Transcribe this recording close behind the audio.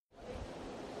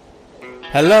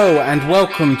Hello and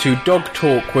welcome to Dog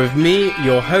Talk with me,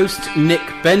 your host, Nick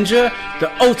Benger, the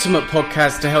ultimate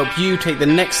podcast to help you take the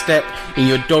next step in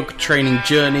your dog training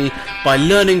journey by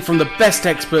learning from the best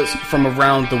experts from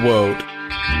around the world.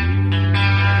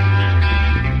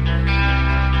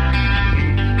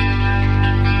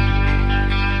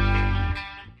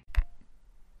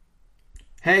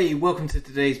 Hey, welcome to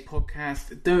today's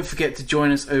podcast. Don't forget to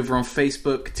join us over on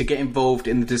Facebook to get involved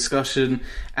in the discussion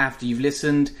after you've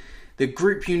listened. The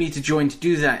group you need to join to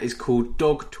do that is called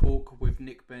Dog Talk with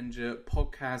Nick Benger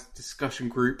Podcast Discussion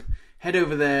Group. Head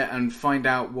over there and find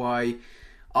out why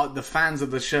the fans of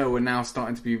the show are now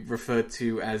starting to be referred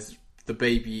to as the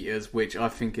baby eaters, which I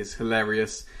think is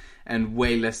hilarious and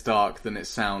way less dark than it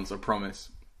sounds, I promise.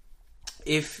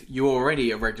 If you're already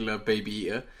a regular baby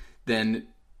eater, then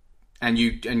and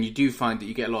you do find that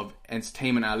you get a lot of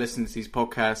entertainment out of listening to these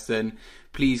podcasts, then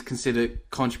please consider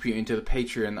contributing to the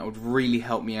Patreon. That would really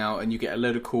help me out, and you get a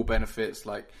load of cool benefits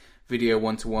like video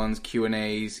one-to-ones,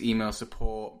 Q&As, email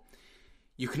support.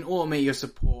 You can automate your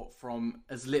support from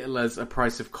as little as a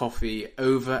price of coffee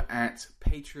over at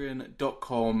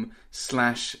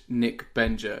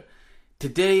patreon.com/NickBenger.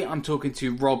 Today I'm talking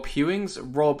to Rob Hewings.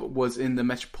 Rob was in the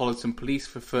Metropolitan Police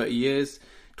for 30 years.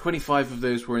 25 of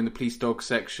those were in the police dog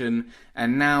section,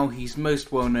 and now he's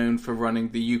most well known for running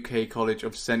the UK College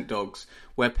of Scent Dogs,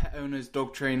 where pet owners,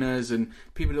 dog trainers, and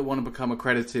people that want to become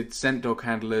accredited scent dog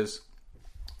handlers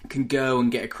can go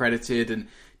and get accredited and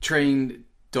train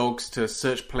dogs to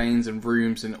search planes and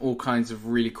rooms and all kinds of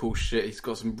really cool shit. He's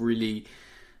got some really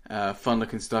fun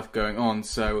looking stuff going on,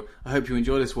 so I hope you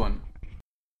enjoy this one.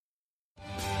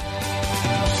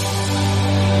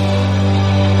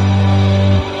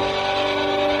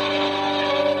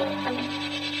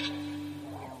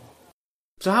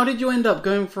 So how did you end up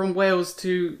going from Wales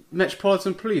to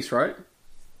Metropolitan Police, right?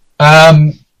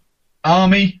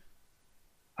 Army,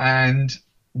 and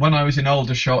when I was in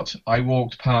Aldershot, I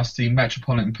walked past the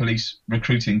Metropolitan Police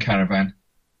recruiting caravan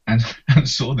and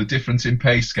saw the difference in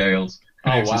pay scales.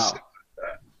 Oh, wow.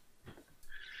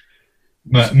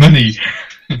 Money.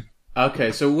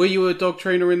 Okay, so were you a dog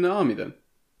trainer in the army then?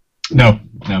 No.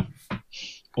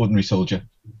 Ordinary soldier.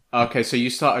 Okay, so you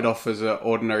started off as an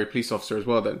ordinary police officer as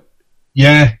well then?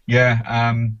 Yeah.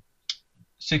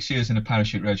 6 years in a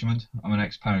parachute regiment. I'm an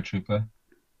ex-paratrooper.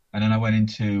 And then I went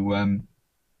into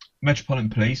Metropolitan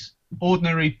Police.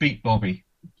 Ordinary beat Bobby.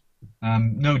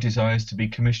 No desires to be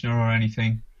commissioner or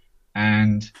anything.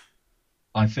 And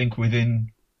I think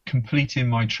within completing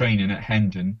my training at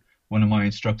Hendon, one of my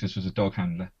instructors was a dog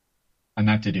handler. And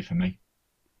that did it for me.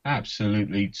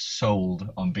 Absolutely sold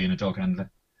on being a dog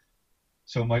handler.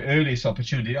 So my earliest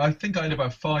opportunity, I think I had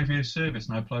about 5 years service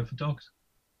and I applied for dogs.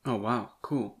 Oh wow,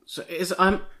 cool. So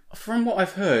from what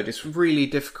I've heard, it's really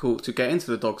difficult to get into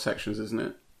the dog sections, isn't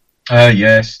it?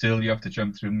 Yeah, still you have to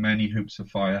jump through many hoops of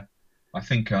fire. I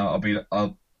think I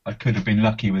could have been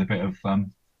lucky with a bit of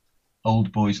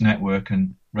old boys network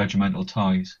and regimental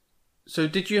ties. So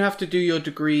did you have to do your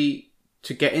degree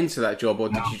to get into that job, or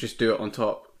did you just do it on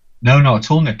top? No, not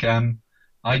at all, Nick.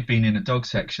 I'd been in a dog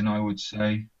section, I would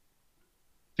say,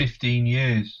 16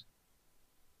 years,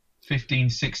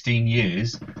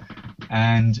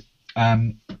 and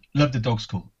loved the dog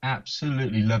school.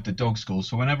 Absolutely loved the dog school.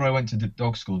 So whenever I went to the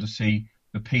dog school to see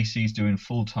the PCs doing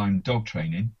full-time dog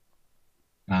training,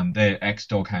 they're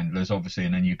ex-dog handlers, obviously,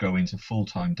 and then you go into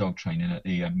full-time dog training at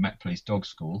the Met Police Dog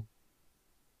School,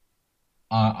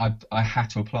 I had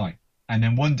to apply. And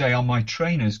then one day on my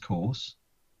trainer's course,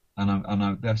 and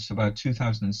that's about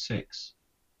 2006,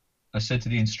 I said to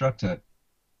the instructor,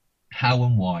 how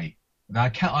and why?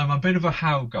 I'm a bit of a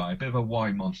how guy, a bit of a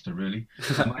why monster, really.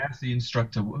 And I asked the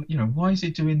instructor, why is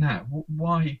it doing that?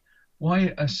 Why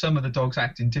are some of the dogs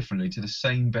acting differently to the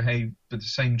same behaviour, but the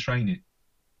same training?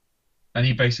 And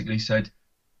he basically said,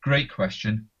 great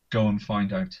question, go and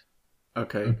find out.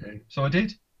 Okay. So I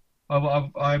did.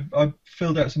 I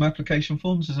filled out some application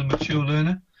forms as a mature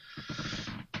learner.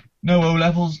 No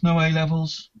O-levels, no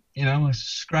A-levels, a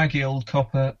scraggy old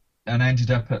copper, and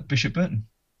ended up at Bishop Burton.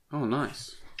 Oh,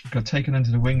 nice. Got taken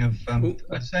under the wing of,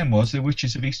 as them was, the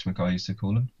Witches of Eastwick, I used to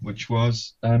call them, which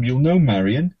was, you'll know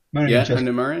Marion. Yeah, I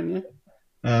know Marion,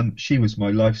 yeah. She was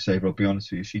my lifesaver, I'll be honest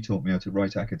with you. She taught me how to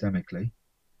write academically.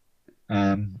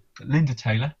 Linda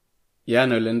Taylor. Yeah, I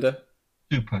know Linda.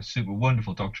 Super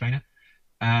wonderful dog trainer.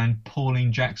 And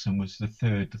Pauline Jackson was the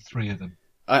three of them.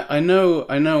 I know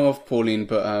of Pauline,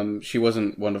 but she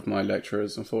wasn't one of my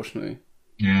lecturers, unfortunately.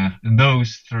 Yeah, and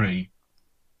those three,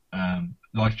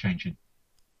 life-changing.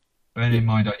 Bearing in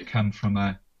mind I come from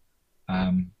a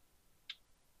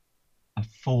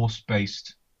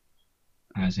force-based,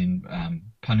 as in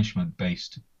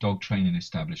punishment-based dog training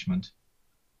establishment.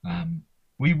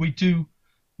 We do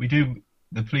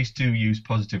the police do use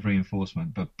positive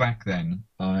reinforcement, but back then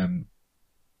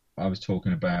I was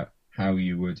talking about how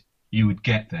you would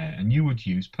get there, and you would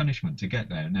use punishment to get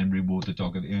there and then reward the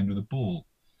dog at the end with a ball.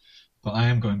 But I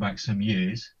am going back some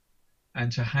years,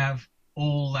 and to have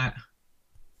all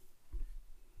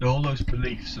those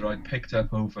beliefs that I'd picked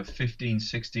up over 15,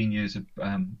 16 years of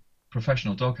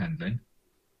professional dog handling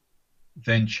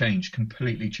then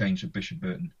completely changed at Bishop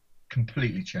Burton.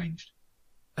 Completely changed.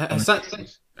 Has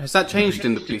that changed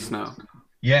in the police now?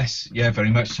 Yes, yeah,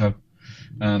 very much so.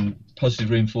 Positive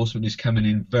reinforcement is coming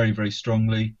in very, very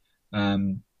strongly.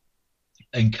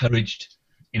 Encouraged,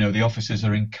 the officers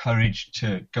are encouraged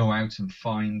to go out and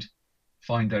find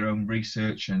their own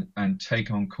research and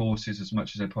take on courses as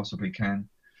much as they possibly can.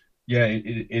 Yeah,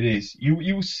 it is.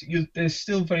 There's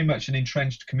still very much an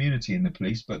entrenched community in the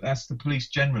police, but that's the police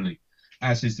generally,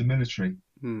 as is the military.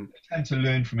 They tend to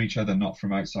learn from each other, not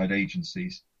from outside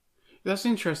agencies. That's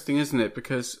interesting, isn't it?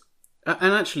 Because,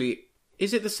 and actually,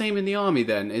 is it the same in the army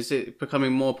then? Is it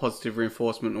becoming more positive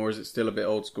reinforcement, or is it still a bit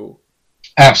old school?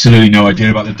 Absolutely no idea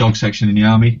about the dog section in the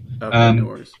army. Okay, no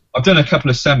worries. I've done a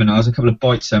couple of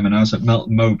bite seminars at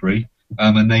Melton Mowbray,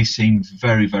 and they seemed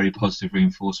very, very positive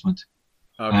reinforcement.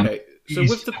 Okay, so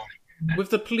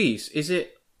with the police, is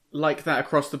it like that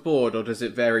across the board, or does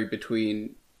it vary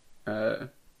between, what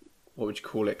would you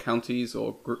call it, counties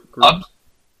or groups?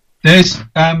 There's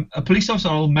a police officer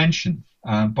I'll mention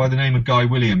by the name of Guy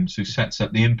Williams, who sets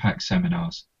up the impact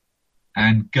seminars,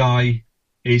 and Guy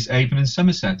is Avon and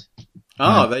Somerset.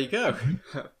 Oh, there you go.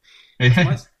 That's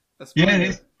nice. That's yeah, it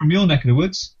is from your neck of the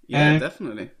woods. Yeah,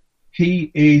 definitely.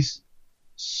 He is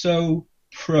so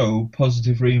pro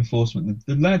positive reinforcement.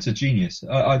 The lad's a genius.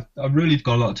 I really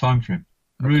got a lot of time for him.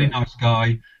 Really nice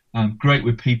guy. Great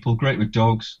with people. Great with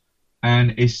dogs.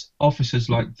 And it's officers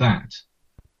like that.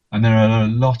 And there are a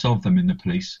lot of them in the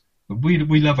police. But we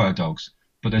love our dogs.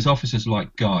 But there's officers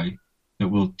like Guy that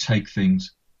will take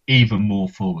things even more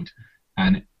forward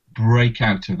and break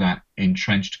out of that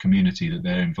entrenched community that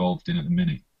they're involved in at the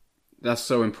minute. That's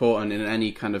so important in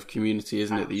any kind of community,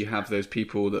 isn't it? That you have those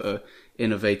people that are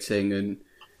innovating and,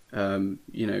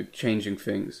 changing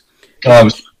things.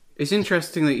 It's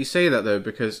interesting that you say that, though,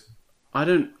 because I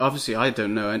don't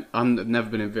know, and I've never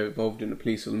been involved in the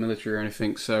police or the military or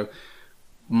anything, so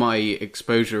my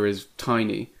exposure is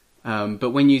tiny. But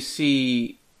when you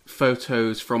see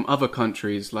photos from other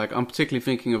countries, like I'm particularly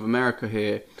thinking of America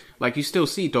here, like you still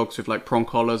see dogs with like prong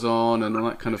collars on and all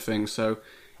that kind of thing. So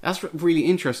that's really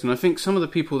interesting. I think some of the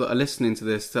people that are listening to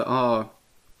this that are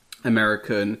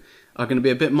American are going to be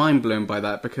a bit mind blown by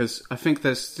that, because I think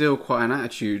there's still quite an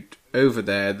attitude over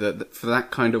there that for that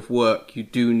kind of work you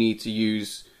do need to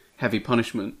use heavy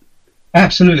punishment.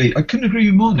 Absolutely, I couldn't agree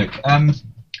with more, Nick.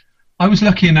 I was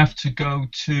lucky enough to go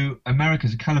to America,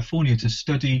 to California, to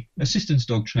study assistance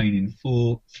dog training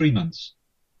for 3 months.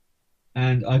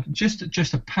 And I just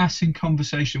a passing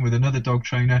conversation with another dog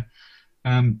trainer,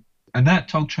 and that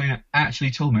dog trainer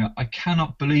actually told me, I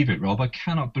cannot believe it, Rob, I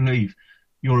cannot believe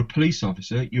you're a police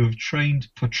officer, you have trained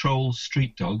patrol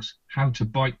street dogs how to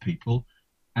bite people,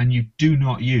 and you do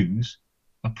not use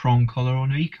a prong collar or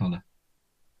an e-collar.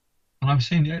 And I was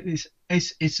saying,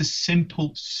 it's a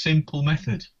simple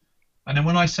method. And then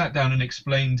when I sat down and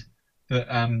explained that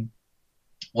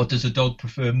what does a dog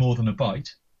prefer more than a bite?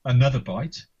 Another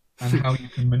bite, and how you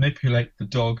can manipulate the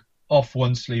dog off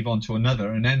one sleeve onto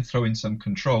another and then throw in some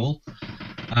control,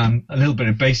 a little bit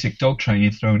of basic dog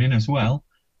training thrown in as well.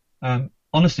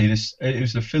 Honestly, it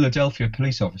was the Philadelphia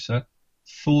police officer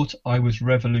thought I was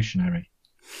revolutionary.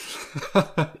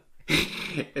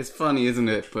 It's funny, isn't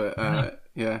it? But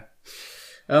yeah.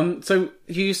 So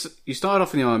you started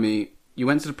off in the army. You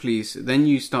went to the police, then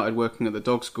you started working at the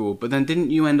dog school, but then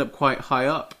didn't you end up quite high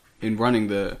up in running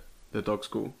the dog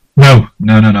school? No.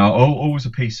 Always a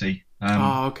PC.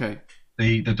 Okay.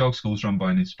 The dog school's run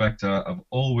by an inspector. I've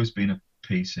always been a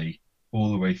PC all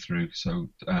the way through. So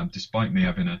despite me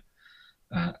having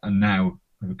now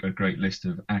a great list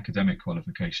of academic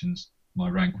qualifications, my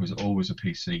rank was always a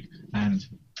PC. And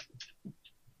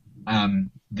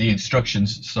the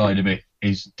instructions side of it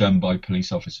is done by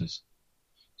police officers.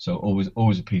 So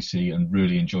always a PC and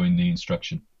really enjoying the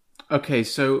instruction. Okay,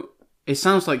 so it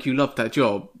sounds like you loved that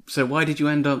job. So why did you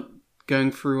end up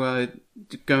going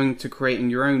to creating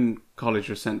your own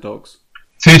college of scent dogs?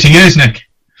 30 years, Nick.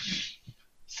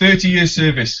 30 years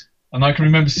service. And I can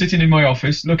remember sitting in my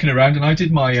office looking around, and I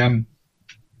did my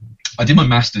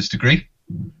master's degree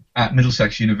at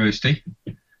Middlesex University,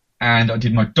 and I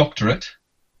did my doctorate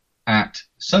at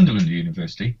Sunderland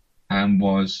University, and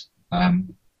was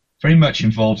very much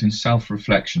involved in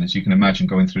self-reflection, as you can imagine,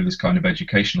 going through this kind of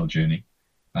educational journey.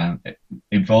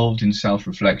 Involved in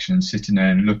self-reflection and sitting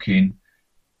there and looking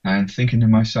and thinking to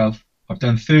myself, I've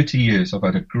done 30 years, I've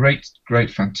had a great,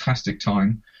 fantastic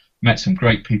time, met some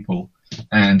great people,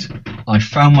 and I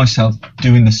found myself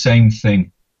doing the same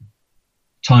thing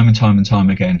time and time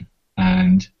again.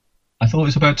 And I thought it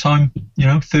was about time,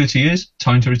 30 years,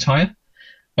 time to retire.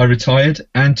 I retired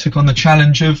and took on the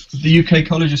challenge of the UK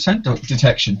College of Scent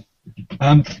Detection.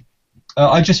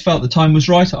 I just felt the time was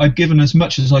right. I'd given as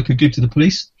much as I could give to the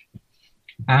police,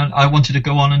 and I wanted to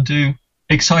go on and do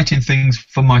exciting things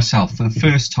for myself. For the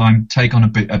first time, take on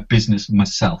a business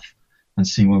myself and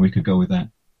see where we could go with that.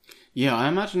 Yeah, I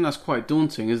imagine that's quite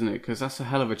daunting, isn't it? Because that's a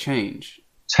hell of a change.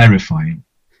 Terrifying.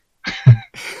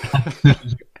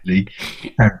 Absolutely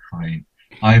terrifying.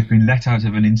 I've been let out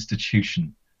of an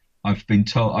institution.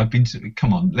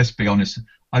 Come on, let's be honest.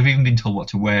 I've even been told what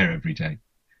to wear every day.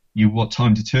 What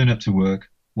time to turn up to work,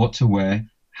 what to wear,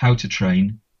 how to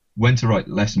train, when to write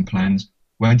lesson plans,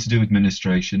 when to do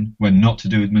administration, when not to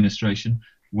do administration,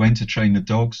 when to train the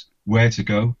dogs, where to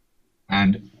go.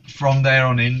 And from there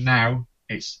on in now,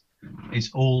 it's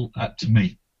all up to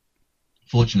me.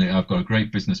 Fortunately, I've got a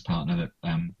great business partner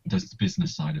that does the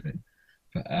business side of it.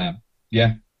 But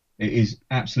yeah, it is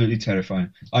absolutely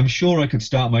terrifying. I'm sure I could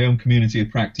start my own community of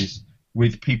practice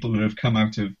with people that have come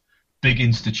out of big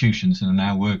institutions and are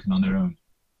now working on their own.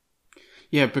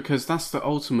 Yeah, because that's the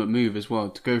ultimate move as well,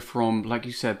 to go from, like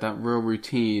you said, that real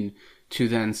routine to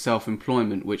then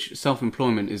self-employment, which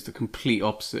self-employment is the complete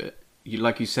opposite.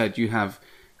 Like you said, you have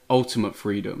ultimate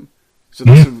freedom. So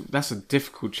that's a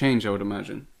difficult change, I would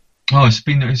imagine. Oh, it's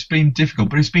been difficult,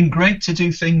 but it's been great to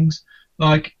do things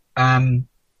like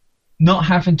not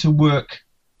having to work,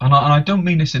 and I don't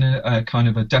mean this in a kind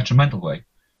of a detrimental way,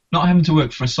 not having to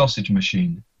work for a sausage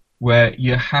machine where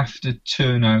you have to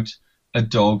turn out a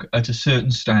dog at a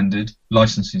certain standard,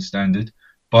 licensing standard,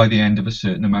 by the end of a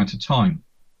certain amount of time.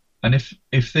 And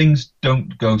if things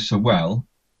don't go so well,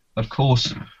 of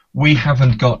course, we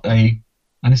haven't got and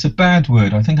it's a bad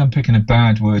word, I think I'm picking a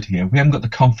bad word here, we haven't got the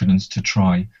confidence to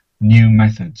try new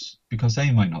methods because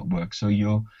they might not work, so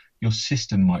your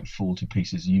system might fall to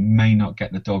pieces. You may not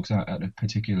get the dogs out at a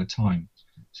particular time.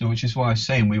 So which is why I was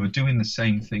saying we were doing the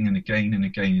same thing and again and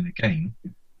again and again,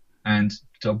 and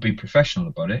to be professional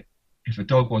about it, if a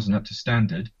dog wasn't up to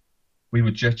standard, we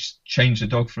would just change the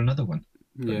dog for another one.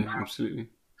 Yeah, absolutely.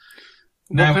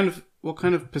 Now, what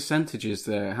kind of percentage is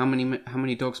there? How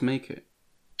many dogs make it?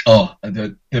 Oh,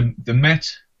 the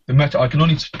Met. I can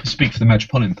only speak for the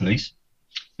Metropolitan Police.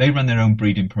 They run their own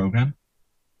breeding program,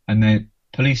 and their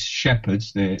police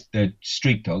shepherds, they're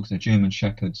street dogs, they're German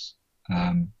shepherds,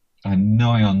 are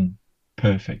nigh on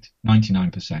perfect,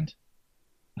 99%.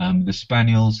 The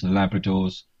spaniels, the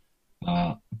labradors,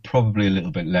 probably a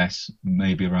little bit less,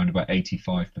 maybe around about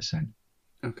 85%.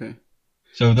 Okay.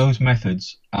 So those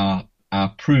methods are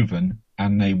proven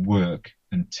and they work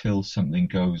until something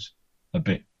goes a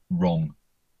bit wrong.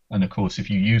 And of course, if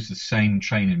you use the same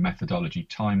training methodology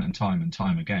time and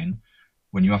time again,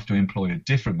 when you have to employ a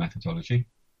different methodology,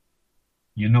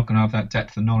 you're not going to have that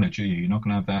depth of knowledge, are you? You're not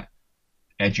going to have that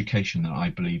education that I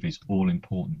believe is all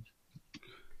important.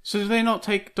 So do they not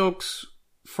take dogs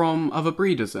from other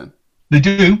breeders then? They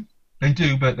do,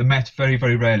 but the Met very,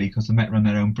 very rarely, because the Met run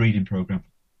their own breeding program.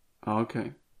 Oh,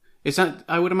 okay. Is that,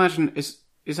 I would imagine, is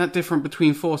that different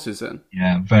between forces then?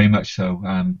 Yeah, very much so.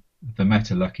 The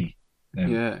Met are lucky.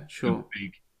 Yeah, sure.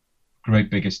 Great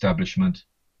big establishment.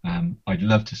 I'd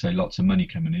love to say lots of money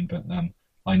coming in, but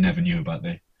I never knew about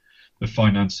the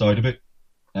finance side of it.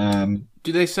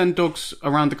 Do they send dogs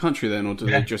around the country then, or do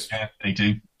they just... Yeah, they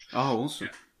do. Oh, awesome.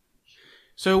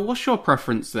 So what's your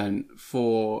preference then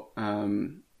for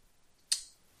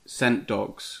scent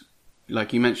dogs?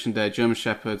 Like you mentioned there, German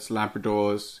Shepherds,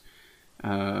 Labradors,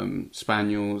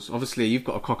 Spaniels. Obviously, you've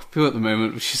got a cockapoo at the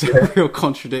moment, which is a real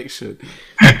contradiction.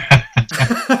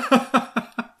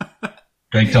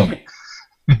 Great dog.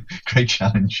 Great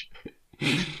challenge.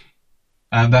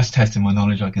 That's testing my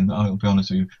knowledge, I'll be honest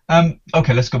with you.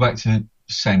 Okay, let's go back to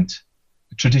scent.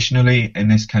 Traditionally, in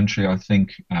this country, I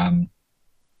think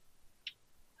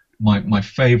my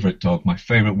favourite dog, my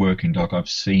favourite working dog I've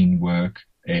seen work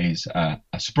is a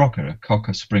Sprocker, a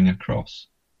Cocker Springer Cross.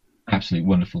 Absolutely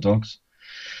wonderful dogs.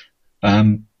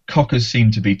 Cockers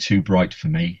seem to be too bright for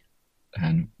me,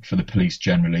 and for the police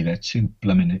generally, they're too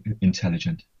blooming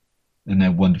intelligent, and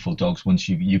they're wonderful dogs once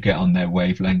you get on their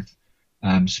wavelength.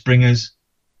 Springers,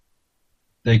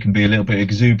 they can be a little bit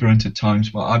exuberant at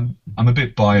times, but I'm a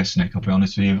bit biased, Nick, I'll be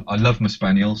honest with you. I love my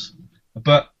Spaniels,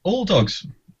 but all dogs,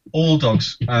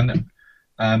 and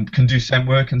can do scent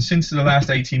work, and since the last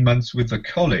 18 months with the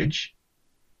college,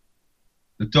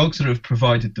 the dogs that have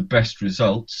provided the best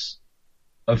results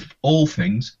of all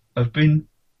things have been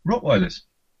Rottweilers.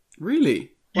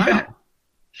 Really? Wow.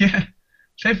 Yeah,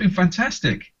 they've been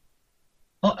fantastic.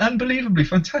 Oh, unbelievably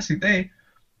fantastic.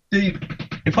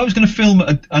 If I was going to film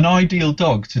an ideal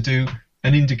dog to do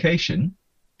an indication,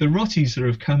 the Rotties that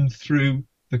have come through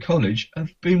the college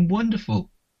have been wonderful.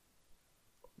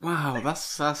 Wow,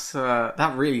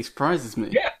 that really surprises me.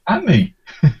 Yeah, and me.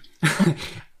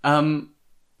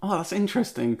 Oh, that's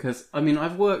interesting because I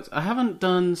haven't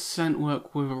done scent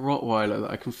work with a Rottweiler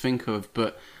that I can think of,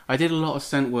 but I did a lot of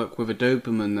scent work with a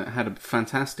Doberman that had a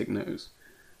fantastic nose.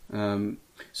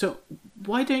 So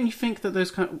why don't you think that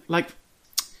there's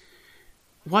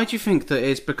why do you think that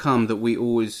it's become that we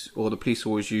always, or the police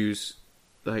always use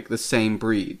like the same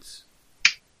breeds?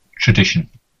 Tradition.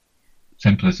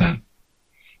 Simple as that.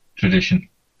 Tradition.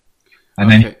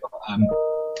 And Okay. then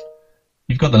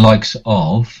you've got the likes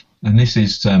of, and this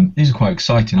is quite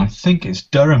exciting. I think it's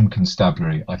Durham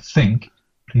Constabulary. I think.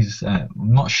 Please, I'm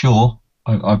not sure.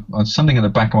 I something at the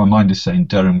back of my mind is saying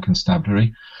Durham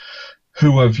Constabulary,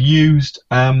 who have used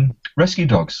rescue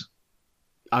dogs.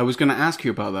 I was going to ask you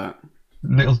about that.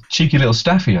 Cheeky little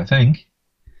staffy, I think.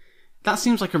 That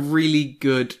seems like a really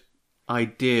good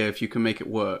idea if you can make it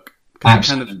work. Because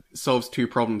it kind of solves two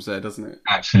problems there, doesn't it?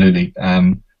 Absolutely.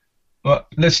 Well,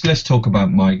 let's talk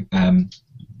about my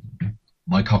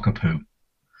cockapoo.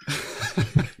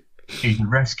 He's a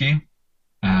rescue.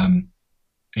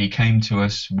 He came to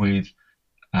us with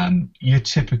your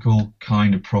typical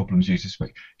kind of problems you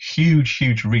suspect.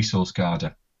 Huge resource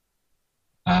guarder.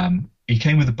 He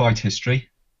came with a bite history.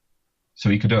 So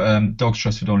he could Dogs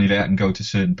Trust would only let him go to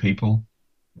certain people.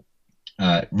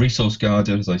 Resource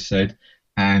guarder, as I said,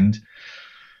 and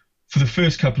for the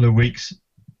first couple of weeks,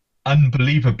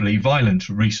 unbelievably violent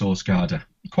resource guarder.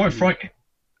 Quite frightening.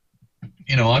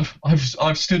 You know,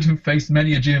 I've stood and faced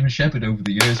many a German Shepherd over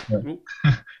the years, but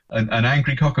an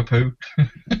angry cockapoo.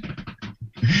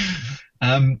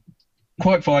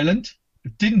 Quite violent.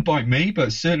 Didn't bite me,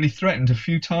 but certainly threatened a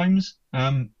few times.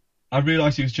 I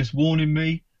realised he was just warning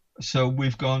me. So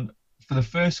we've gone, for the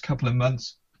first couple of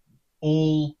months,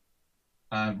 all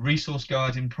resource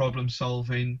guarding, problem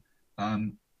solving,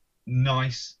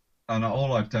 nice, and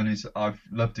all I've done is I've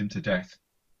loved him to death.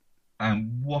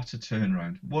 And what a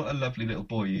turnaround. What a lovely little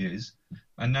boy he is.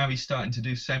 And now he's starting to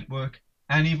do scent work,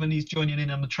 and even he's joining in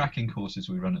on the tracking courses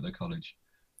we run at the college.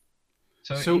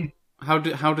 So how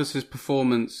does his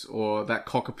performance or that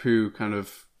cockapoo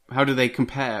how do they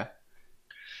compare?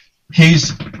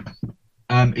 His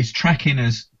tracking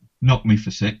has knocked me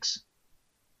for six.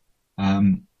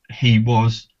 He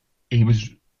was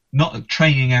not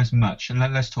training as much, and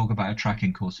let's talk about a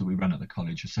tracking course that we run at the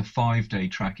college. It's a 5-day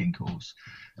tracking course,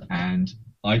 and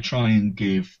I try and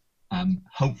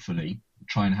hopefully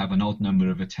have an odd number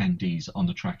of attendees on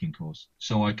the tracking course,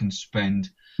 so I can spend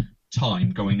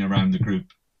time going around the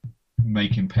group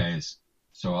making pairs.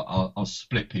 So I'll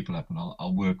split people up and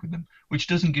I'll work with them, which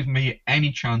doesn't give me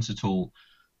any chance at all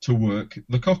to work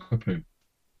the cockapoo.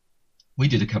 We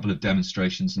did a couple of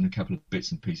demonstrations and a couple of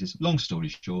bits and pieces. Long story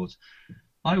short,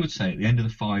 I would say at the end of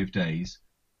the 5 days,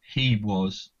 he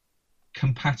was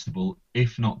compatible,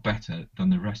 if not better, than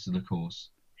the rest of the course.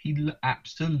 He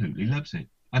absolutely loves it.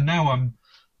 And now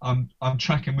I'm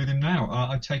tracking with him now.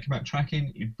 I take him out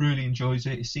tracking. He really enjoys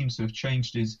it. It seems to have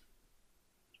changed his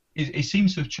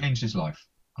life.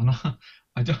 And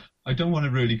I don't want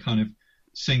to really kind of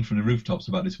sing from the rooftops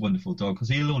about this wonderful dog, because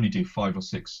he'll only do 5 or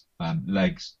 6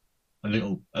 legs, a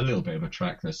little bit of a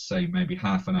track, let's say maybe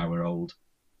half an hour old.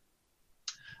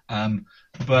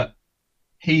 But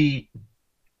he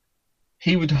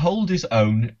would hold his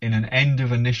own in an end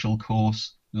of initial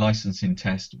course licensing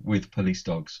test with police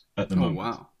dogs at the moment.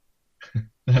 Wow.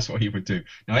 That's what he would do.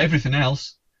 Now everything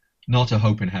else, not a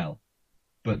hope in hell.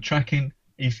 But tracking,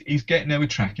 he's getting there with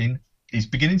tracking. He's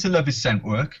beginning to love his scent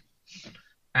work,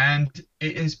 and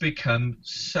it has become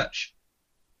such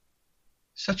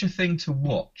a thing to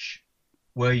watch,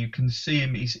 where you can see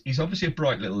him. He's obviously a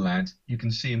bright little lad. You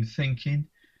can see him thinking.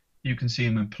 You can see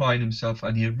him applying himself,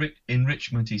 and the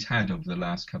enrichment he's had over the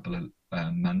last couple of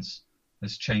months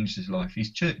has changed his life.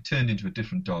 He's turned into a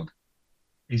different dog.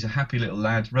 He's a happy little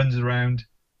lad, runs around,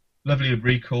 lovely at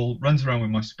recall, runs around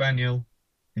with my spaniel,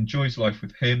 enjoys life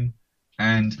with him,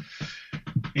 and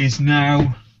is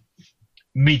now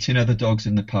meeting other dogs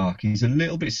in the park. He's a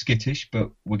little bit skittish,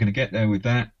 but we're going to get there with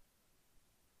that.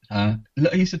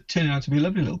 He's turning out to be a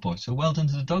lovely little boy, so well done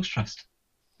to the Dogs Trust.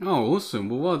 Oh, awesome.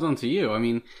 Well, well done to you. I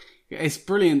mean, it's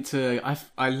brilliant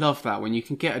I love that when you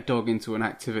can get a dog into an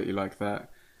activity like that.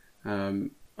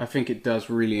 I think it does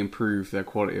really improve their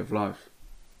quality of life.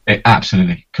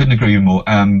 Absolutely, couldn't agree with more.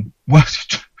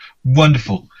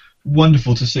 Wonderful,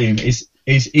 wonderful to see him.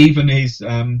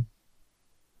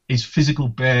 His physical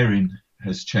bearing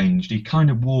has changed. He kind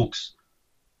of walks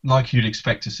like you'd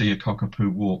expect to see a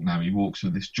cockapoo walk now. He walks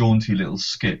with this jaunty little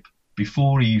skip.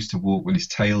 Before he used to walk with his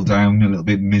tail down, a little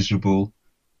bit miserable.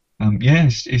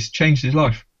 It's changed his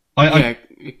life.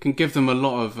 It can give them a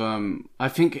lot of. I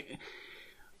think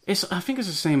it's the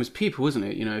same as people, isn't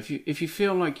it? You know, if you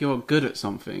feel like you're good at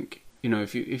something, you know,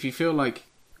 if you feel like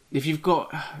if you've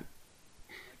got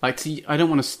I don't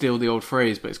want to steal the old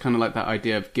phrase, but it's kind of like that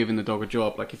idea of giving the dog a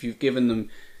job. Like if you've given them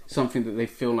something that they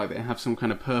feel like they have some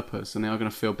kind of purpose, and they are going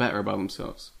to feel better about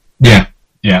themselves. Yeah.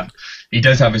 He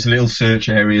does have his little search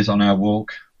areas on our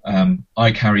walk.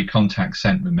 I carry contact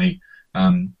scent with me.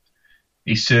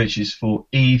 He searches for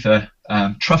either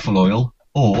truffle oil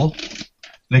or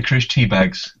licorice tea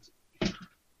bags.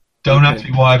 Don't ask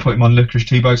me why I put him on licorice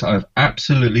tea bags. I have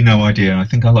absolutely no idea. I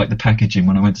think I liked the packaging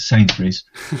when I went to Sainsbury's.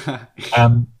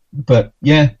 But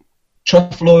yeah,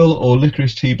 truffle oil or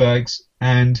licorice tea bags.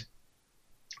 And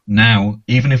now,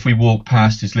 even if we walk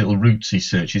past his little routes he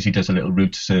searches, he does a little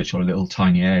route search or a little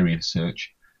tiny area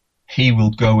search, he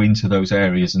will go into those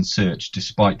areas and search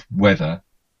despite whether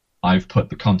I've put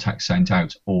the contact scent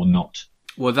out or not.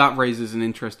 Well, that raises an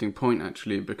interesting point,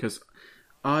 actually, because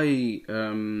where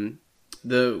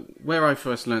I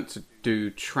first learnt to do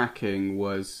tracking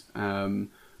was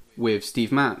with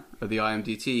Steve Mann at the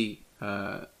IMDT,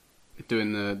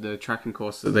 doing the tracking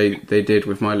course that they did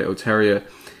with my little terrier,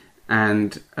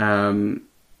 and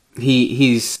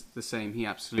he's the same. He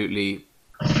absolutely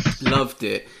loved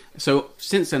it. So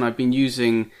since then, I've been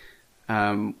using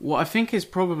what I think is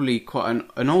probably quite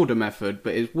an older method,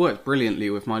 but it worked brilliantly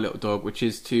with my little dog, which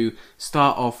is to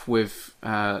start off with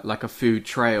like a food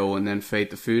trail and then fade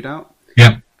the food out.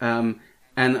 Yeah. And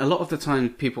a lot of the time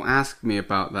people ask me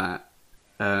about that,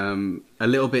 a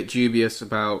little bit dubious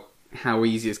about how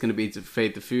easy it's going to be to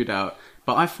fade the food out.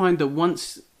 But I find that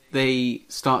once they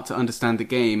start to understand the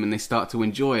game and they start to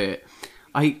enjoy it,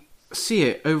 I see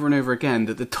it over and over again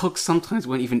that the dogs sometimes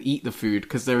won't even eat the food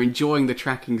because they're enjoying the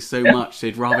tracking so much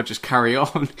they'd rather just carry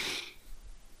on.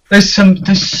 There's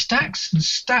stacks and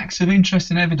stacks of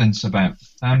interesting evidence about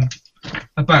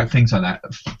things like that.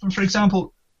 For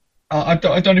example, I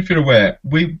don't know if you're aware,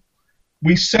 we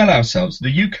sell ourselves,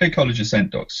 the UK College of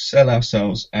Scent Dogs sell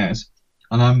ourselves as,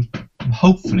 and I'm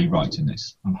hopefully right in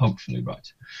this,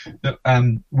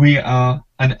 that we are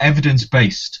an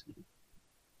evidence-based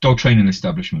dog training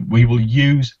establishment. We will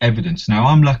use evidence. Now,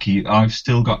 I'm lucky, I've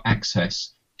still got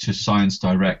access to Science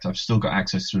Direct, I've still got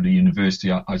access through the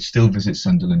university, I still visit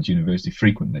Sunderland University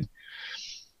frequently.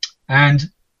 And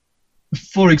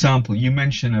for example, you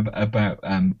mentioned about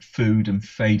food and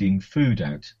fading food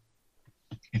out.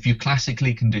 If you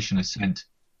classically condition a scent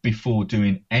before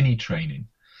doing any training,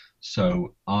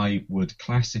 so I would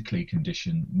classically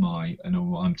condition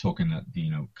I'm talking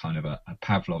kind of a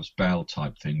Pavlov's bell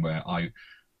type thing where I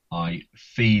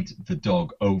feed the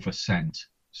dog over scent.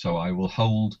 So I will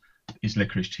hold his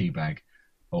licorice tea bag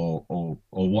or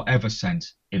whatever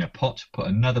scent in a pot, put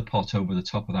another pot over the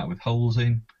top of that with holes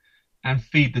in, and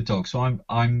feed the dog. So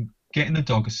I'm getting the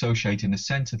dog associating the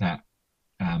scent of that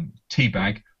tea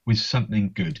bag with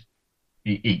something good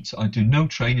he eats. I do no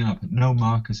training, I put no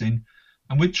markers in.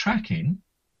 And with tracking,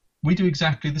 we do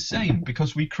exactly the same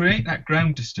because we create that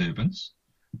ground disturbance,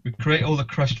 we create all the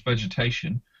crushed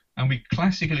vegetation, and we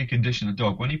classically condition a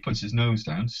dog when he puts his nose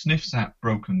down, sniffs that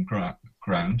broken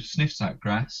ground, sniffs that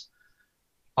grass.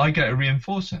 I get a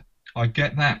reinforcer. I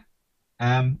get that.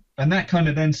 And that kind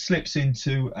of then slips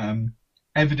into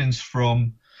evidence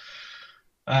from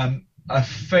a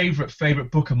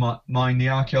favourite book of mine, The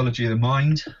Archaeology of the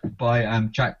Mind, by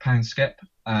Jack Panskep,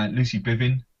 Lucy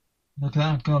Bivin. Look at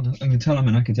that, God, I can tell I'm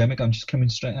an academic, I'm just coming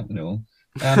straight up with it all.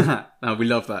 No, we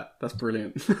love that. That's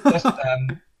brilliant.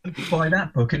 By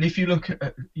that book, and if you look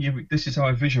at, this is how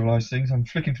I visualise things, I'm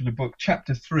flicking through the book,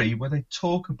 chapter 3, where they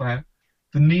talk about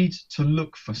the need to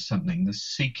look for something, the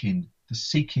seeking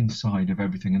side of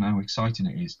everything and how exciting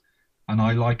it is. And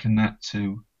I liken that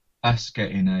to us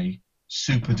getting a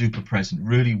super duper present,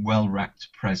 really well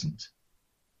wrapped present.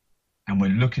 And we're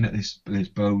looking at this, there's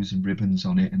bows and ribbons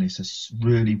on it, and it's a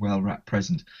really well wrapped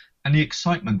present. And the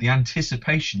excitement, the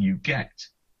anticipation you get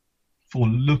for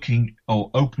looking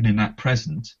or opening that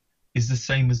present is the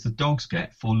same as the dogs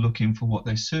get for looking for what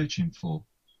they're searching for.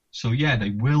 So yeah, they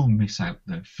will miss out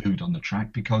the food on the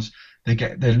track because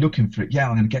they're looking for it. Yeah,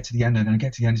 I'm going to get to the end. I'm going to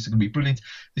get to the end. It's going to be brilliant.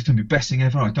 It's going to be best thing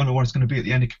ever. I don't know what it's going to be at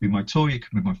the end. It could be my toy. It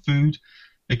could be my food.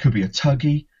 It could be a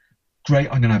tuggy. great,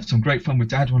 I'm going to have some great fun with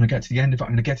Dad when I get to the end of it. I'm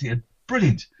going to get to the end.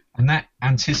 Brilliant. And that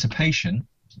anticipation,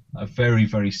 a very,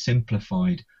 very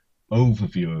simplified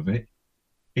overview of it,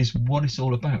 is what it's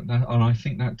all about. And I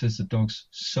think that does the dogs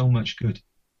so much good.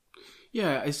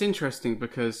 Yeah, it's interesting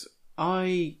because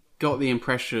I got the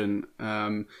impression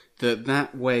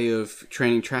that way of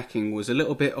training tracking was a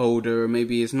little bit older, or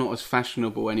maybe is not as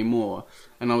fashionable anymore.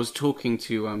 And I was talking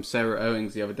to Sarah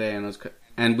Hewings the other day,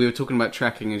 and we were talking about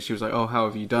tracking, and she was like, "Oh, how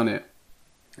have you done it?"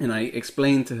 And I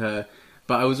explained to her,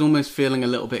 but I was almost feeling a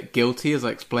little bit guilty as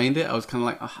I explained it. I was kind of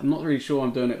like, oh, I'm not really sure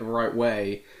I'm doing it the right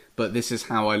way, but this is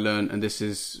how I learned, and this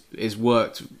is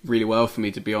worked really well for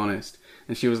me, to be honest.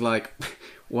 And she was like,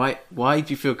 why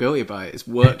do you feel guilty about it? It's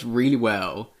worked really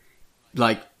well.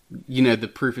 Like, you know, the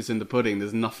proof is in the pudding.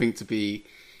 There's nothing to be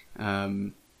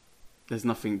ashamed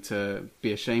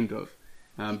of.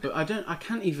 But I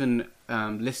can't even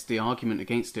list the argument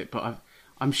against it, but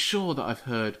I'm sure that I've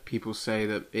heard people say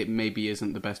that it maybe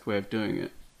isn't the best way of doing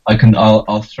it.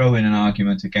 I'll throw in an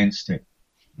argument against it,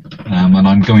 and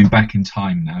I'm going back in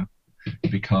time now,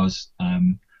 because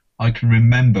I can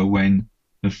remember when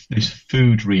this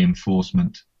food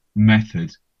reinforcement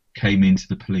method came into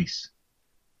the police.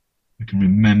 I can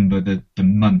remember the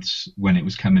months when it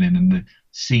was coming in, and the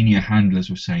senior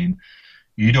handlers were saying,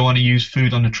 "You don't want to use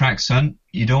food on the track, son.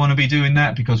 You don't want to be doing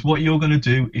that, because what you're going to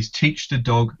do is teach the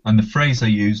dog," and the phrase they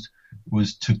used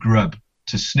was to grub,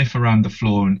 to sniff around the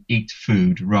floor and eat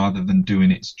food rather than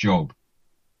doing its job.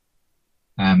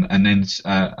 And then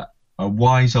a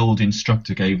wise old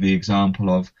instructor gave the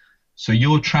example of, so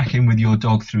you're tracking with your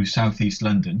dog through southeast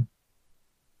London,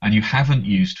 and you haven't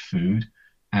used food,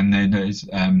 and then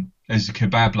there's a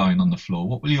kebab lying on the floor.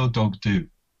 What will your dog do?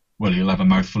 Well, he'll have a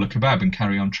mouthful of kebab and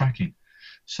carry on tracking.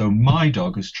 So my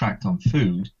dog has tracked on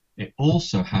food. It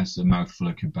also has a mouthful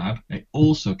of kebab. It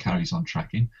also carries on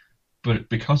tracking, but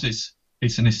because it's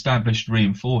an established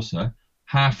reinforcer,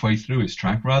 halfway through its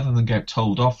track, rather than get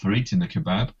told off for eating the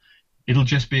kebab, it'll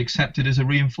just be accepted as a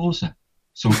reinforcer.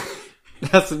 So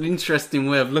that's an interesting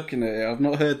way of looking at it. I've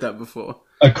not heard that before.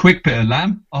 A quick bit of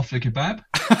lamb off the kebab,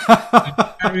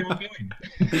 and carry on going.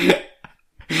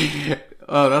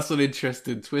 Oh, that's an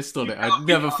interesting twist on it. I'd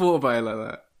never thought about it like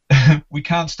that. We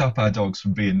can't stop our dogs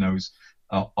from being those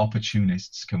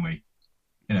opportunists, can we?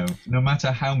 You know, no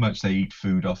matter how much they eat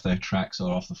food off their tracks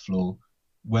or off the floor,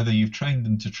 whether you've trained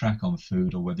them to track on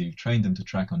food or whether you've trained them to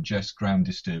track on just ground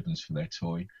disturbance for their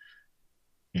toy,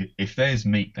 if there's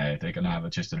meat there, they're going to have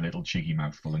just a little cheeky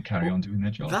mouthful and carry on doing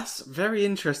their job. That's very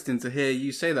interesting to hear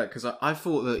you say that, because I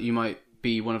thought that you might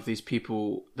be one of these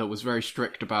people that was very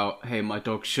strict about, hey, my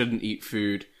dog shouldn't eat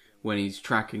food when he's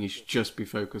tracking. He should just be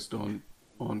focused on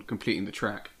completing the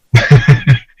track.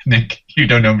 Nick, you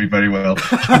don't know me very well.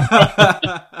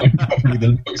 I'm probably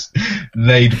the most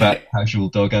laid-back, casual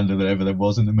dog handler that ever there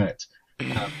was in the Met.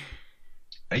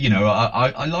 You know,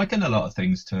 I liken a lot of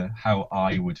things to how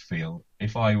I would feel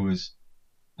if I was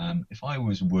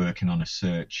working on a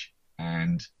search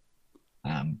and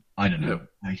I don't know.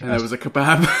 And there was a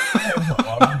kebab.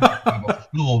 Off the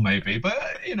floor maybe,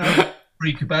 but you know,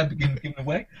 free kebab given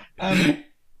away.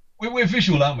 We're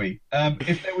visual, aren't we?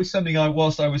 If there was something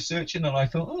whilst I was searching and I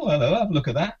thought, oh hello, have a look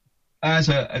at that. As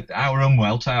our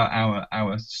unwelt,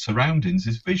 our surroundings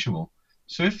is visual.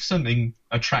 So if something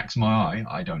attracts my eye,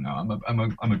 I don't know.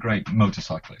 I'm a great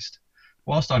motorcyclist.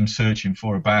 Whilst I'm searching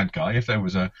for a bad guy, if there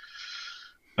was a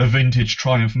vintage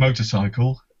Triumph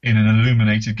motorcycle in an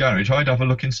illuminated garage, I'd have a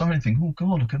look inside and think, oh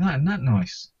god, look at that, isn't that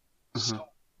nice? So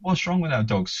what's wrong with our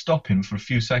dogs stopping for a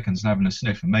few seconds and having a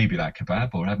sniff of maybe that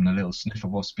kebab, or having a little sniff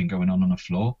of what's been going on the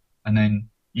floor, and then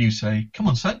you say, come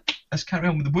on son, let's carry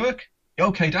on with the work.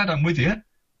 Okay dad, I'm with you.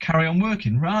 Carry on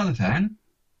working, rather than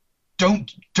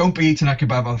don't be eating that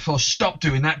kebab on the floor. Stop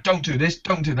doing that. Don't do this.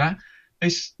 Don't do that.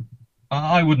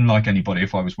 I wouldn't like anybody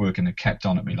if I was working and kept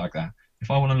on at me like that.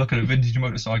 If I want to look at a vintage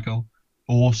motorcycle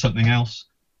or something else,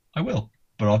 I will.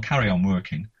 But I'll carry on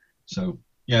working. So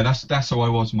yeah, that's how I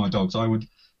was with my dogs. I would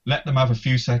let them have a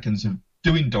few seconds of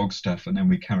doing dog stuff, and then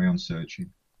we carry on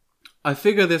searching. I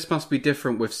figure this must be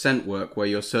different with scent work, where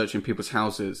you're searching people's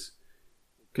houses,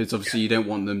 because obviously you don't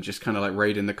want them just kind of like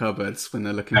raiding the cupboards when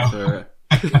they're looking for.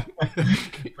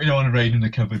 We don't want to raid in the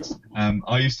cupboards.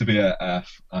 I used to be a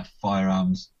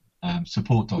firearms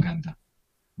support dog handler,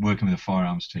 working with a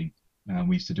firearms team.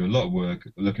 We used to do a lot of work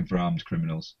looking for armed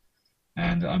criminals,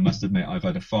 and I must admit I've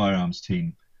had a firearms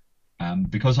team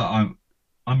because I'm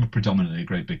a predominantly a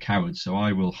great big coward, so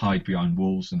I will hide behind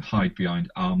walls and hide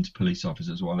behind armed police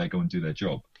officers while they go and do their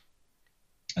job,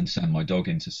 and send my dog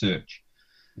in to search.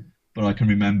 But I can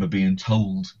remember being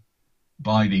told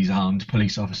by these armed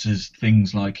police officers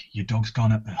things like, your dog's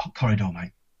gone up the corridor,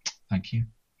 mate. Thank you.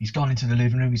 He's gone into the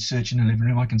living room. He's searching the living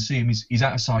room. I can see him. He's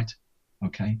out of sight.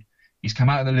 Okay. He's come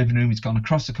out of the living room. He's gone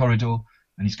across the corridor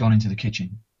and he's gone into the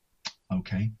kitchen.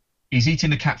 Okay. He's eating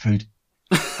the cat food.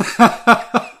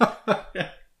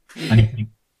 And you think,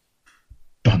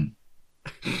 bum.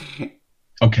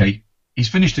 Okay. He's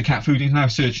finished the cat food. He's now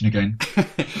searching again.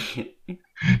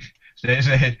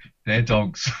 They're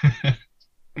dogs.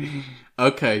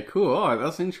 Okay, cool. All right,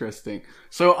 that's interesting.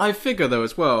 So I figure though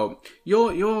as well,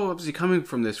 you're obviously coming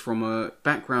from this from a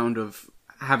background of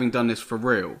having done this for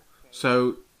real.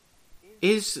 So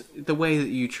is the way that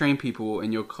you train people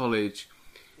in your college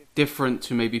different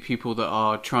to maybe people that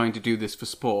are trying to do this for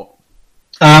sport?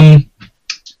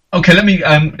 Okay, let me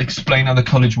explain how the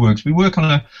college works. We've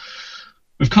kind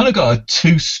of got a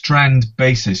two-strand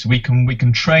basis. We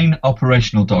can train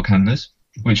operational dog handlers,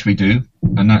 which we do,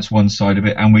 and that's one side of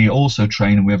it. And we also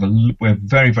train, and we're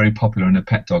very, very popular in the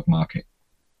pet dog market.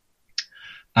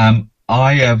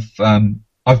 I've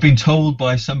been told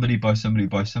by somebody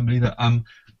that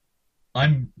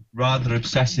I'm rather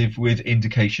obsessive with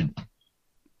indication.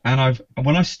 And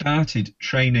when I started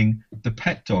training the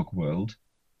pet dog world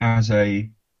as a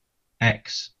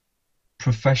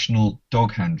ex-professional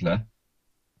dog handler,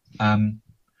 I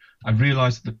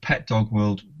realised that the pet dog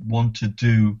world want to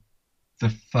do the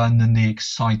fun and the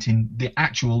exciting, the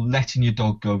actual letting your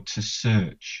dog go to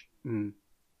search. Mm.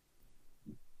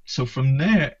 So from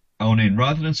there on in,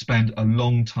 rather than spend a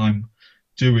long time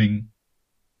doing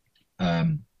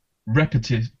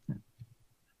repetitions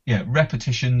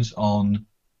on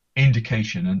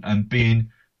indication and being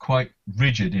quite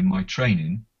rigid in my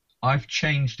training, I've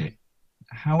changed it.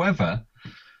 However,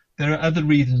 there are other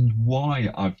reasons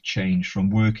why I've changed from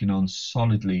working on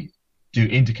solidly do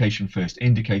indication first,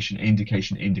 indication,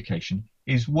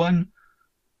 is one,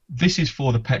 this is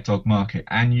for the pet dog market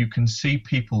and you can see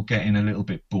people getting a little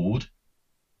bit bored.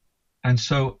 And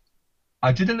so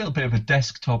I did a little bit of a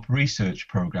desktop research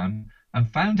program and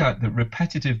found out that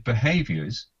repetitive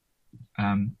behaviors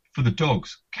for the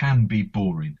dogs can be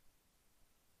boring.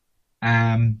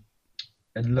 I'm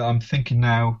thinking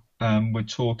now we're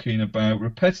talking about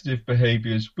repetitive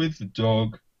behaviors with the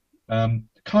dog,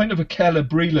 kind of a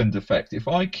Keller-Breland effect. If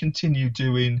I continue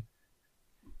doing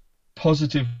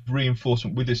positive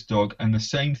reinforcement with this dog and the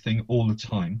same thing all the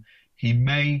time, he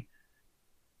may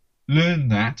learn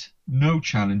that, no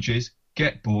challenges,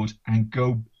 get bored and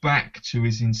go back to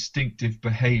his instinctive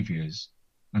behaviors.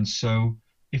 And so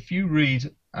if you read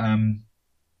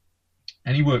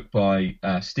any work by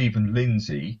Stephen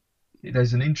Lindsay,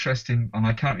 there's an interesting,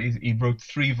 and he wrote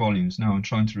 3 volumes. Now I'm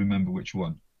trying to remember which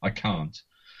one. I can't.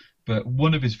 But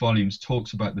one of his volumes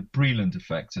talks about the Breland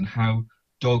effect and how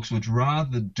dogs would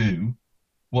rather do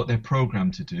what they're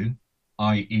programmed to do,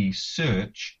 i.e.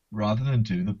 search, rather than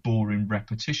do the boring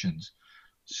repetitions.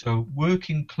 So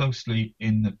working closely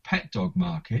in the pet dog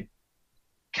market,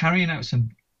 carrying out some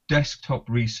desktop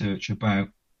research about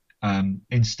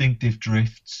instinctive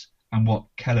drifts and what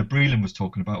Keller-Breland was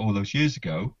talking about all those years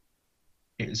ago,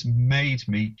 it has made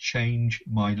me change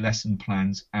my lesson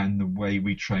plans and the way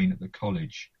we train at the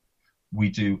college. We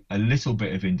do a little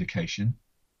bit of indication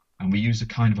and we use a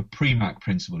kind of a pre-mac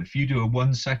principle. If you do a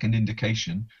 1-second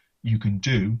indication, you can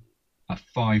do a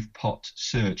 5-pot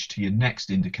search to your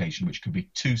next indication, which could be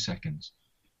 2 seconds.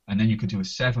 And then you could do a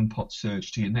 7-pot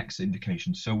search to your next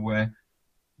indication. So we're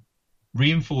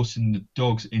reinforcing the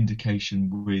dog's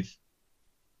indication with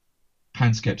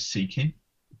Panskept seeking,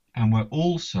 and we're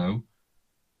also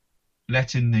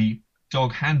letting the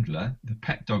dog handler, the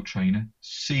pet dog trainer,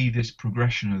 see this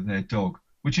progression of their dog,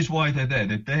 which is why they're there.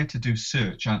 They're there to do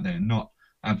search, aren't they? And not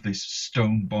have this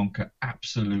stone bonker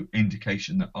absolute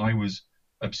indication that I was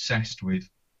obsessed with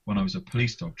when I was a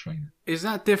police dog trainer. Is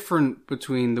that different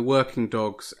between the working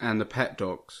dogs and the pet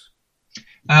dogs?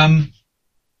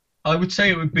 I would say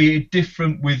it would be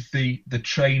different with the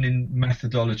training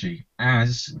methodology.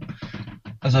 As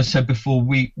I said before,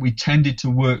 we tended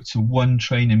to work to one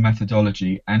training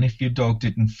methodology, and if your dog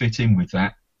didn't fit in with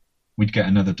that, we'd get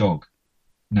another dog.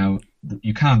 Now,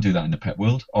 you can't do that in the pet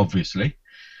world, obviously.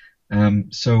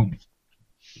 So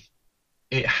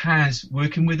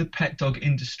working with the pet dog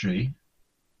industry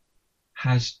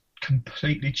has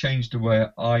completely changed the way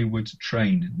I would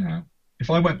train now.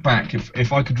 If I went back,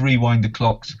 if I could rewind the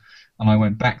clocks and I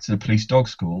went back to the police dog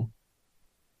school,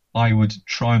 I would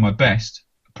try my best,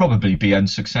 probably be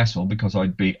unsuccessful because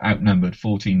I'd be outnumbered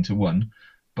 14-1,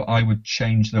 but I would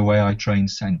change the way I train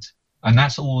scent. And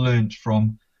that's all learnt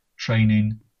from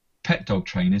training pet dog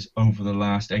trainers over the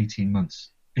last 18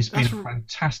 months. It's been a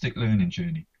fantastic learning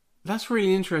journey. That's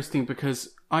really interesting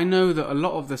because I know that a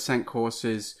lot of the scent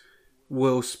courses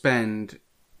will spend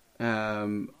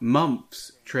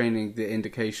months training the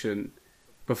indication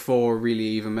before really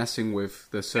even messing with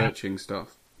the searching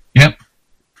stuff. Yep.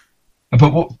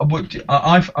 But what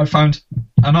I found,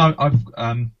 and I've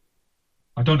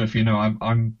I don't know if you know,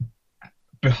 I'm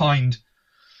behind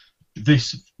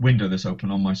this window that's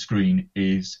open on my screen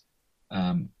is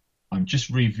I'm just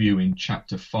reviewing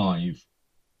chapter 5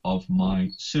 of my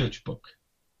search book.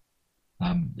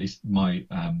 It's my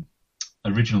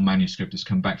original manuscript has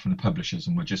come back from the publishers,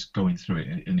 and we're just going through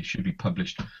it, and it should be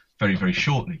published very, very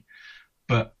shortly.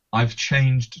 But I've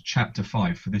changed chapter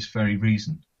 5 for this very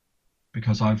reason,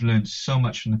 because I've learned so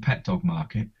much from the pet dog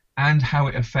market and how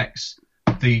it affects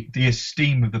the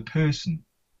esteem of the person.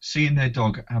 Seeing their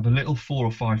dog have a little 4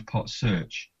 or 5 pot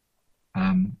search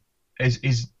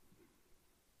is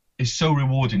so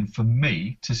rewarding for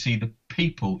me to see the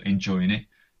people enjoying it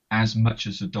as much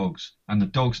as the dogs, and the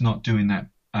dog's not doing that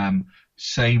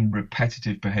same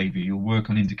repetitive behaviour. You'll work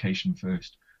on indication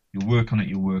first. You'll work on it,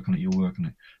 you'll work on it, you'll work on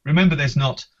it. Remember, there's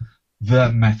not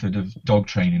the method of dog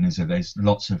training, is there? There's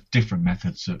lots of different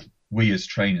methods that we as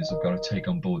trainers have got to take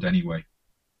on board anyway.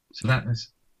 So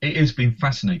it has been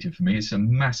fascinating for me. It's a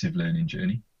massive learning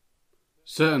journey.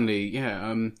 Certainly,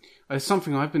 yeah. It's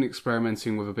something I've been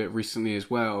experimenting with a bit recently as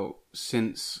well.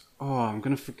 Since I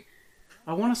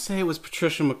want to say it was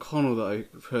Patricia McConnell that I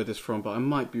heard this from, but I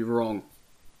might be wrong.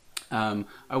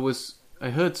 I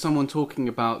heard someone talking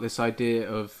about this idea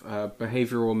of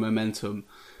behavioural momentum,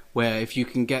 where if you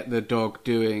can get the dog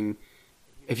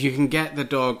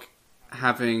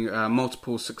having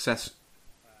multiple success.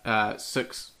 Oh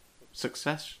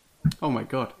my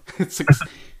god!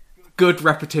 Good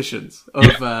repetitions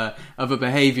of a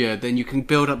behaviour, then you can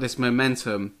build up this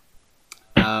momentum,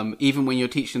 even when you're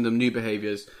teaching them new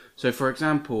behaviours. So, for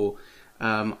example,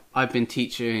 I've been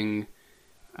teaching.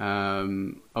 I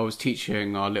was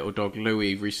teaching our little dog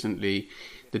Louis recently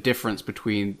the difference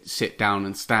between sit down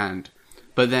and stand.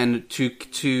 But then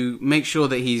to make sure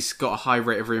that he's got a high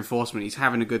rate of reinforcement, he's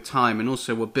having a good time, and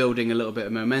also we're building a little bit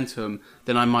of momentum,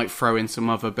 then I might throw in some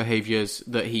other behaviours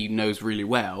that he knows really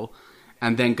well,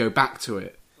 and then go back to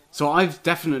it. So I've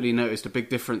definitely noticed a big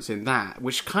difference in that,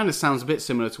 which kind of sounds a bit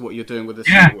similar to what you're doing with the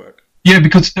scentwork. Yeah,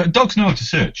 because dogs know how to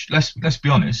search. Let's be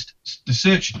honest. The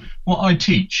search, what I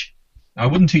teach, I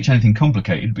wouldn't teach anything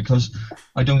complicated because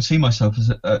I don't see myself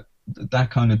as that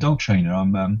kind of dog trainer.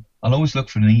 I'll always look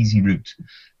for an easy route.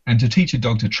 And to teach a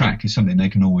dog to track is something they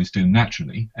can always do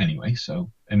naturally anyway,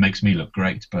 so it makes me look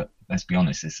great, but let's be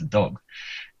honest, it's a dog.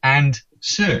 And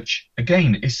search,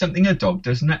 again, is something a dog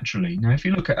does naturally. Now, if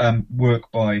you look at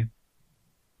work by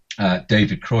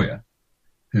David Croyer,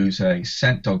 who's a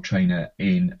scent dog trainer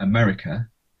in America,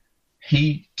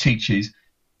 he teaches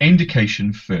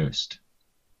indication first.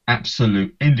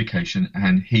 Absolute indication,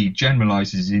 and he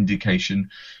generalizes indication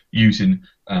using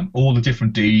all the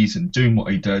different D's and doing what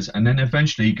he does, and then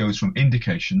eventually he goes from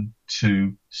indication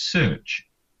to search,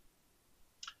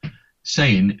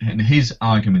 saying, and his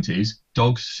argument is,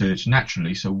 dogs search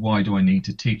naturally, so why do I need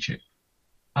to teach it?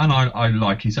 And I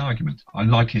like his argument. I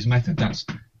like his method. That's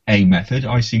a method.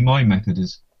 I see my method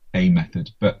as a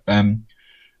method. But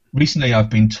recently I've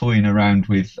been toying around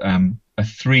with a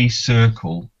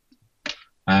 3-circle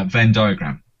Venn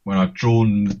diagram, where I've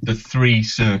drawn the 3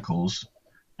 circles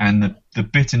and the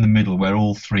bit in the middle where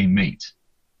all 3 meet.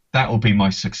 That will be my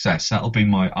success. That will be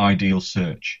my ideal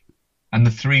search. And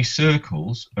the 3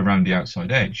 circles around the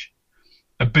outside edge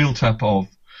are built up of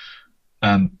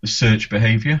the search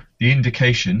behaviour, the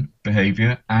indication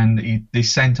behaviour, and the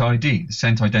scent ID, the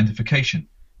scent identification.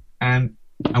 And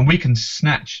we can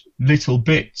snatch little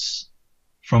bits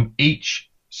from each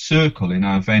circle in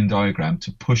our Venn diagram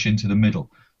to push into the middle.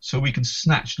 So we can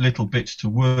snatch little bits to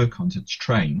work on, to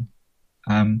train,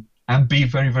 and be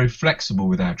very, very flexible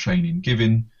with our training,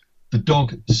 giving the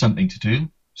dog something to do,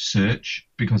 search,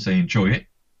 because they enjoy it.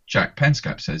 Jack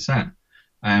Penscap says that.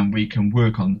 And we can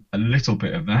work on a little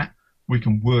bit of that. We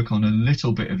can work on a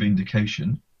little bit of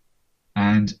indication.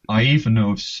 And I even know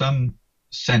of some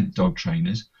scent dog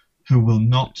trainers who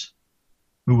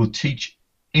will teach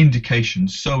indication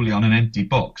solely on an empty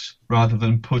box rather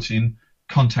than putting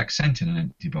contact scent in an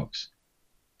empty box.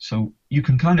 So you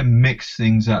can kind of mix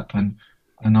things up, and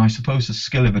I suppose the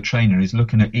skill of a trainer is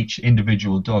looking at each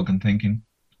individual dog and thinking,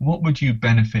 what would you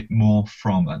benefit more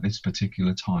from at this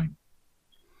particular time?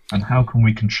 And how can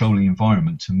we control the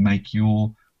environment to make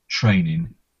your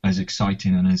training as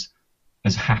exciting and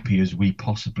as happy as we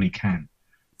possibly can?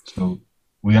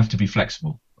 We have to be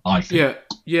flexible, I think.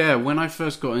 Yeah. When I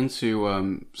first got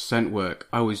into scent work,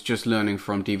 I was just learning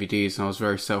from DVDs, and I was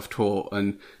very self-taught,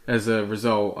 and as a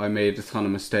result, I made a ton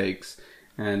of mistakes.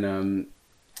 And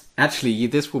Actually,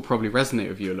 this will probably resonate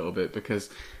with you a little bit because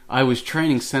I was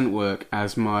training scentwork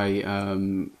as my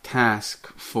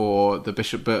task for the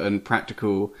Bishop Burton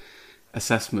practical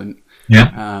assessment.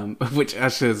 Yeah. Which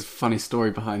actually has a funny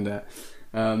story behind that.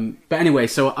 But anyway,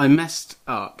 so I messed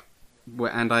up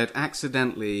and I had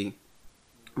accidentally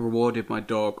rewarded my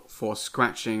dog for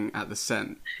scratching at the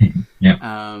scent.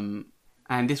 Yeah.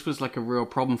 And this was like a real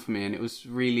problem for me, and it was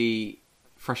really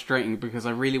frustrating because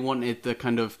I really wanted the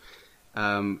kind of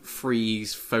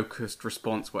freeze, focused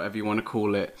response, whatever you want to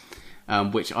call it,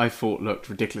 which I thought looked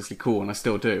ridiculously cool, and I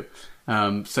still do.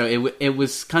 So it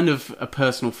was kind of a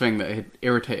personal thing that had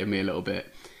irritated me a little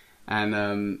bit,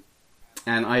 and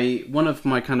one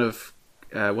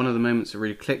of the moments that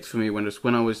really clicked for me was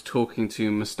when I was talking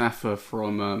to Mustafa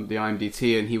from the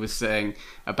IMDT, and he was saying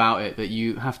about it that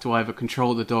you have to either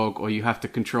control the dog or you have to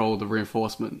control the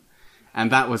reinforcement. And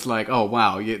that was like, oh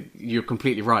wow, you're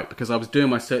completely right, because I was doing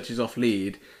my searches off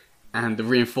lead and the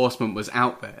reinforcement was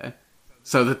out there,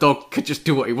 so the dog could just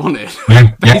do what he wanted,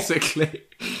 basically.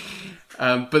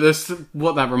 But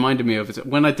what that reminded me of is that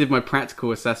when I did my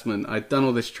practical assessment, I'd done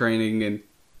all this training and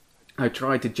I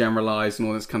tried to generalise and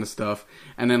all this kind of stuff,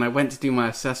 and then I went to do my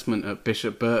assessment at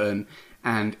Bishop Burton,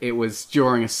 and it was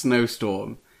during a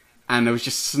snowstorm, and there was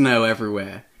just snow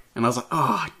everywhere. And I was like,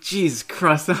 oh, Jesus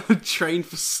Christ, I'm trained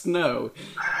for snow.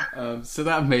 So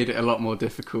that made it a lot more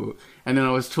difficult. And then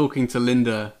I was talking to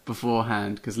Linda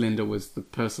beforehand, because Linda was the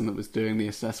person that was doing the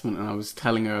assessment, and I was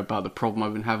telling her about the problem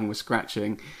I've been having with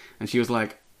scratching. And she was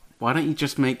like, why don't you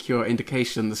just make your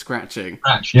indication the scratching?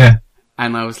 Scratch, yeah.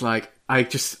 And I was like,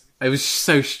 it was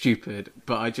so stupid,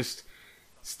 but I just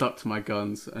stuck to my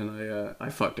guns, and I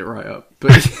fucked it right up.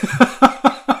 But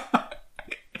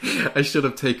I should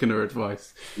have taken her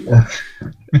advice. Yeah.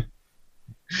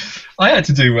 I had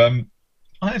to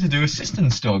do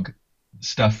assistance dog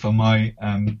stuff for my.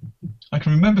 I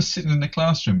can remember sitting in the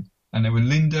classroom, and there were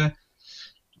Linda,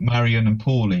 Marion, and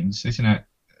Pauline sitting out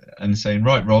and saying,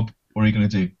 "Right, Rob, what are you going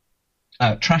to do?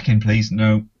 Tracking, please.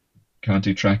 No, can't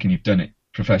do tracking. You've done it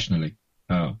professionally.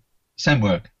 Oh, scent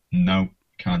work. No,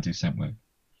 can't do scent work.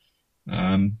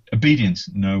 Obedience.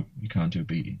 No, you can't do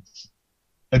obedience.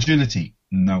 Agility.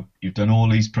 No, you've done all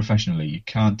these professionally. You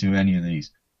can't do any of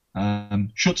these.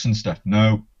 Shuts and stuff.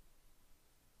 No."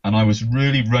 And I was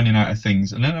really running out of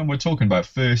things. And then we're talking about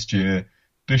first year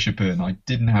Bishop, and I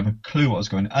didn't have a clue what was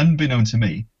going on. Unbeknown to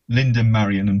me, Linda,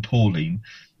 Marion, and Pauline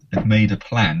had made a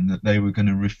plan that they were going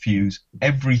to refuse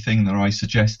everything that I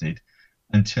suggested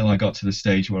until I got to the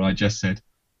stage where I just said,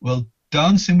 "Well,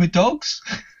 dancing with dogs?"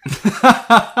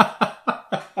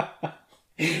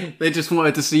 They just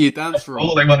wanted to see you dance for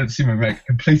all they wanted to see me make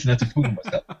complete and utter fool of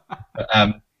myself. But,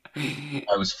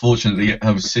 I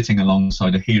was sitting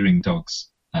alongside a hearing dogs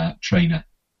trainer,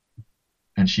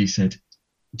 and she said,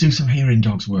 "Do some hearing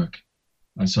dogs work."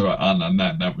 And so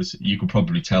that was, you could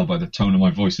probably tell by the tone of my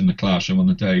voice in the classroom on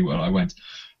the day where I went,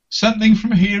 "Something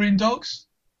from hearing dogs?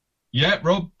 Yeah,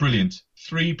 Rob, brilliant.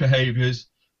 3 behaviours."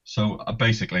 So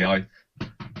basically, I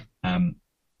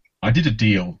did a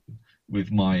deal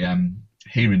with my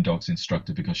hearing dogs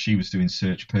instructor because she was doing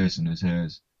search person as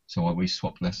hers. So we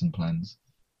swapped lesson plans.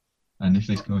 And if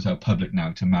this goes out public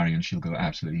now to Marion, she'll go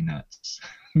absolutely nuts.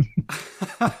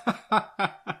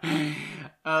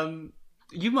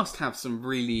 You must have some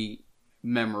really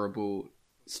memorable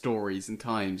stories and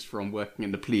times from working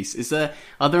in the police.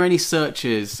 Are there any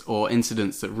searches or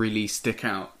incidents that really stick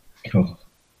out? Cool.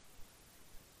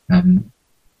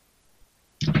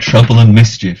 Trouble and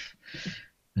mischief.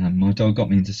 My dog got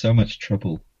me into so much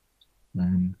trouble.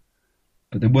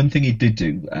 But the one thing he did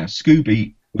do,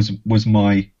 Scooby was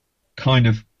my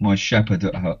shepherd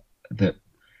that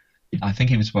I think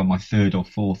he was about my 3rd or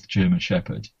 4th German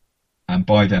shepherd, and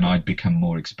by then I'd become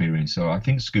more experienced. So I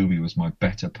think Scooby was my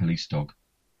better police dog.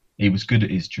 He was good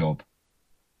at his job.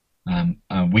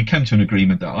 We came to an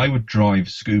agreement that I would drive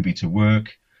Scooby to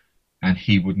work, and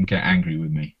he wouldn't get angry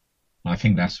with me. I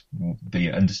think that's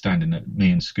the understanding that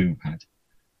me and Scoob had.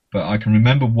 But I can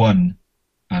remember one.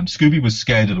 Scooby was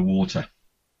scared of the water.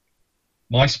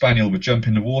 My spaniel would jump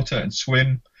in the water and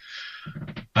swim.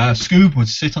 Scoob would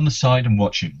sit on the side and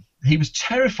watch him. He was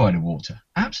terrified of water,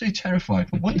 absolutely terrified.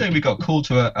 But one day we got called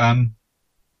to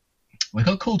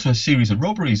a series of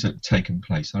robberies that had taken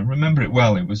place. I remember it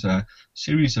well. It was a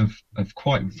series of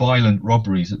quite violent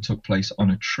robberies that took place on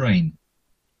a train.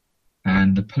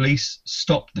 And the police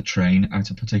stopped the train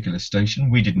at a particular station.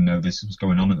 We didn't know this was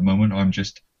going on at the moment.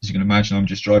 As you can imagine, I'm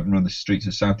just driving around the streets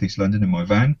of southeast London in my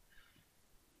van.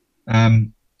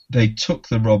 They took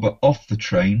the robber off the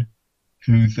train,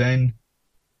 who then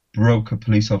broke a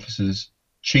police officer's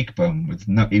cheekbone.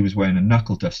 He was wearing a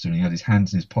knuckle duster and he had his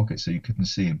hands in his pockets so you couldn't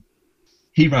see him.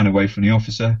 He ran away from the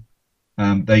officer.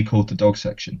 They called the dog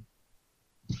section.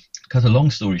 Cut a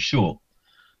long story short,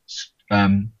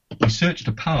 we searched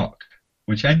a park,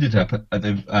 which ended up at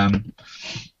the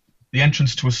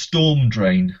entrance to a storm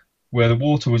drain, where the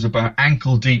water was about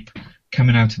ankle deep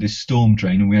coming out of this storm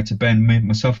drain, and we had to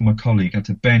myself and my colleague had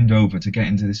to bend over to get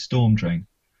into this storm drain.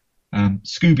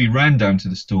 Scooby ran down to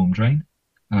the storm drain,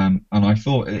 and I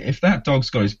thought, if that dog's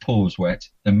got his paws wet,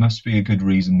 there must be a good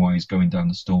reason why he's going down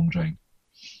the storm drain.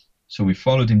 So we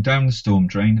followed him down the storm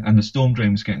drain, and the storm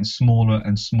drain was getting smaller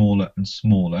and smaller and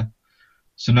smaller.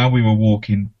 So now we were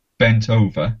walking bent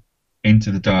over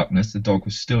into the darkness. The dog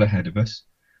was still ahead of us.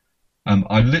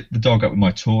 I lit the dog up with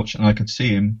my torch, and I could see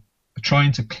him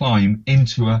trying to climb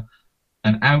into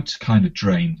an out kind of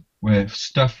drain where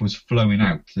stuff was flowing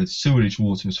out. The sewerage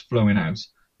water was flowing out,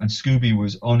 and Scooby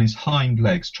was on his hind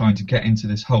legs trying to get into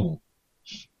this hole.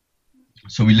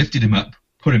 So we lifted him up,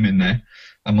 put him in there,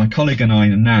 and my colleague and I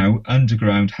are now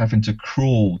underground having to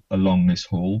crawl along this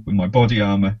hall with my body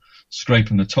armour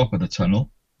scraping the top of the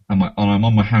tunnel, and I'm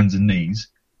on my hands and knees,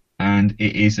 and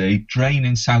it is a drain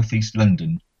in southeast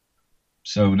London.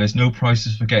 So there's no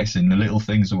prices for guessing the little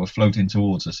things that were floating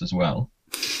towards us as well.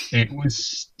 It was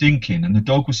stinking, and the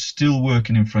dog was still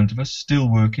working in front of us, still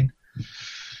working.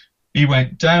 He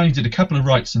went down, he did a couple of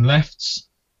rights and lefts,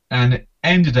 and it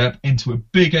ended up into a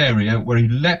big area where he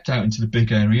leapt out into the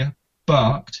big area,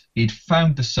 barked, he'd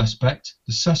found the suspect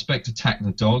attacked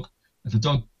the dog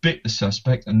bit the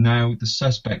suspect, and now the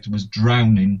suspect was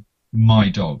drowning my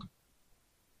dog.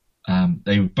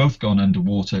 They were both gone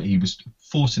underwater. He was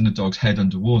forcing the dog's head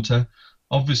underwater,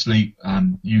 obviously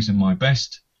using my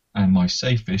best and my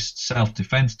safest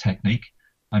self-defense technique.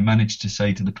 I managed to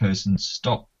say to the person,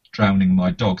 stop drowning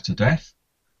my dog to death.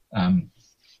 I'm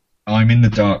in the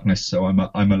darkness, so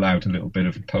I'm allowed a little bit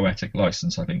of poetic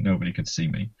license. I think nobody could see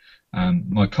me.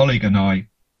 My colleague and I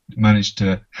managed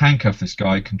to handcuff this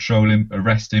guy, control him,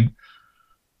 arrest him.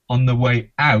 On the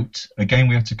way out, again,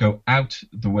 we had to go out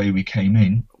the way we came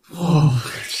in. Oh,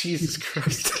 Jesus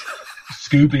Christ.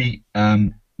 Scooby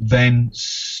then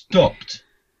stopped,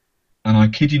 and I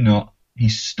kid you not, he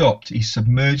stopped. He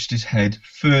submerged his head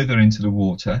further into the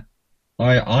water.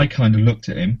 I kind of looked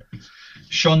at him,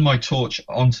 shone my torch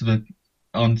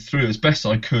through as best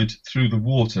I could through the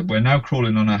water. We're now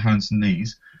crawling on our hands and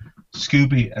knees.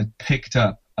 Scooby had picked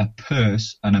up a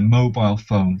purse and a mobile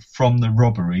phone from the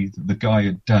robbery that the guy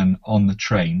had done on the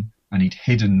train, and he'd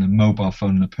hidden the mobile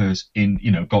phone and the purse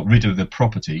got rid of the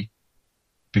property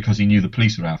because he knew the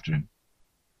police were after him.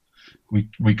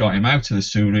 We got him out of the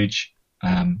sewerage.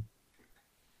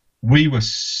 We were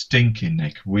stinking,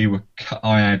 Nick.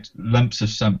 I had lumps of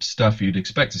some stuff you'd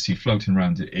expect to see floating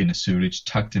around in a sewerage,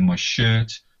 tucked in my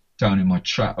shirt, down in my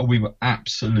trap. We were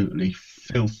absolutely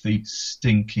filthy,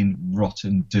 stinking,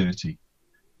 rotten, dirty.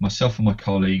 Myself and my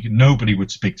colleague, nobody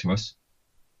would speak to us.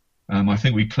 I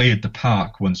think we cleared the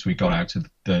park once we got out of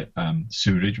the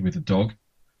sewerage with the dog.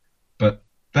 But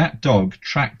that dog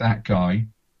tracked that guy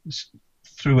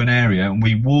through an area, and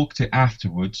we walked it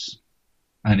afterwards,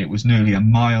 and it was nearly a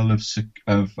mile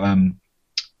of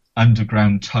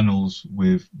underground tunnels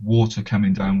with water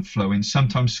coming down, flowing.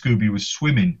 Sometimes Scooby was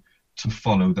swimming to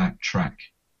follow that track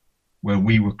where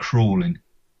we were crawling.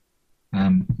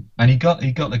 And he got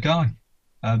the guy.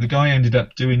 The guy ended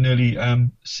up doing nearly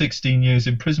 16 years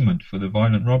imprisonment for the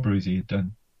violent robberies he had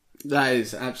done. That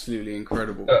is absolutely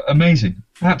incredible. Amazing.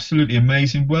 Absolutely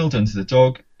amazing. Well done to the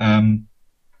dog.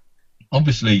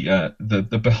 Obviously,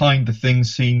 the behind the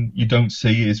scenes scene you don't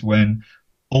see is when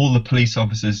all the police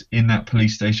officers in that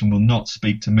police station will not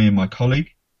speak to me and my colleague.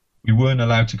 We weren't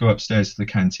allowed to go upstairs to the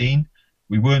canteen.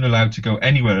 We weren't allowed to go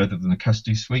anywhere other than the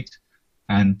custody suite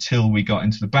until we got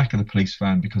into the back of the police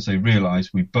van, because they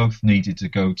realised we both needed to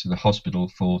go to the hospital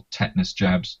for tetanus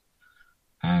jabs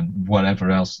and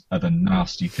whatever else other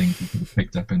nasty things we could have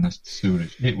picked up in the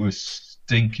sewerage. It was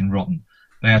stinking rotten.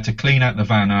 They had to clean out the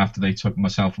van after they took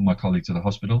myself and my colleague to the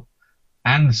hospital,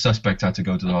 and the suspect had to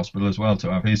go to the hospital as well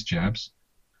to have his jabs.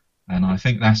 And I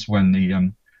think that's when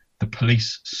the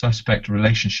police-suspect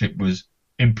relationship was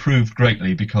improved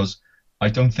greatly, because I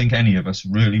don't think any of us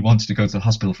really wanted to go to the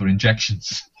hospital for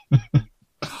injections.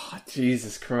 Oh,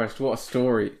 Jesus Christ, what a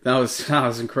story. That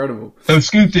was incredible. So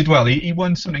Scoob did well. He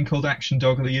won something called Action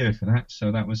Dog of the Year for that,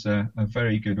 so that was a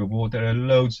very good award. There are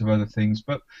loads of other things,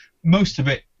 but most of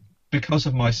it, because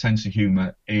of my sense of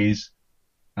humour, is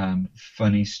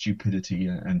funny stupidity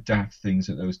and daft things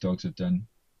that those dogs have done.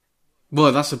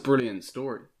 Well, that's a brilliant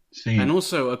story. See, and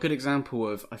also a good example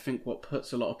of, I think, what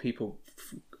puts a lot of people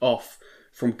off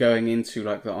from going into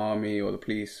like the army or the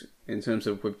police in terms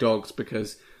of with dogs,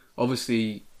 because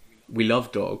obviously we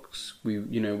love dogs.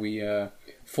 We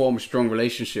form a strong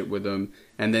relationship with them,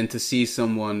 and then to see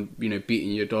someone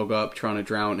beating your dog up, trying to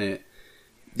drown it,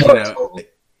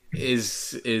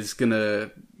 is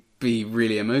gonna be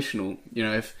really emotional.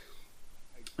 If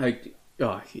like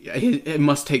it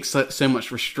must take so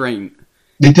much restraint.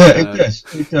 It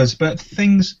does. But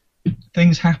things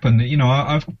happen.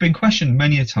 I've been questioned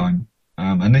many a time,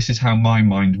 and this is how my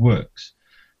mind works.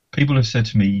 People have said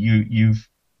to me,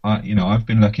 I've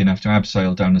been lucky enough to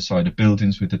abseil down the side of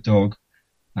buildings with the dog.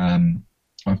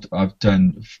 I've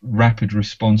done rapid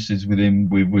responses with him.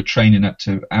 We're training up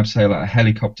to abseil out of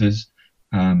helicopters.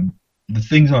 The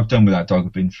things I've done with that dog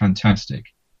have been fantastic.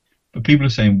 But people are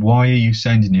saying, why are you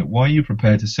sending it? Why are you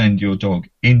prepared to send your dog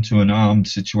into an armed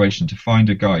situation to find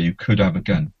a guy who could have a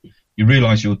gun? You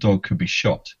realise your dog could be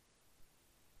shot.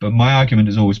 But my argument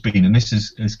has always been, and this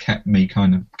has kept my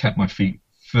feet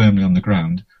firmly on the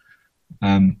ground,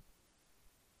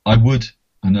 I would,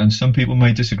 and some people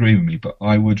may disagree with me, but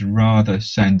I would rather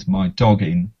send my dog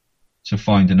in to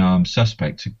find an armed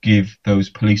suspect, to give those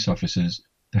police officers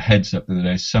the heads up that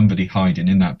there's somebody hiding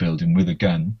in that building with a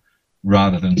gun,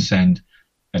 rather than send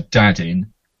a dad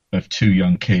in of two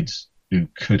young kids who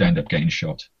could end up getting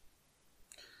shot.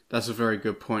 That's a very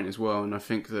good point as well, and I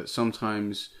think that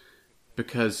sometimes,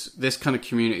 because this kind of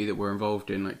community that we're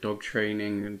involved in, like dog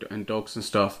training and dogs and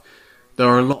stuff, there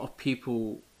are a lot of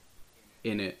people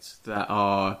in it that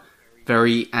are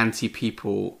very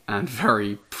anti-people and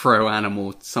very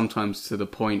pro-animal, sometimes to the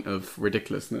point of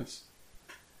ridiculousness.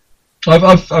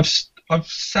 I've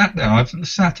sat there. I've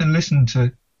sat and listened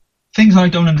to things I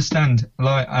don't understand.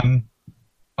 Like, and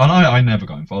I never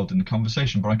got involved in the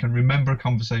conversation, but I can remember a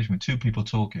conversation with two people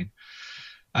talking,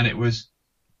 and it was,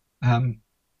 I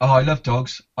love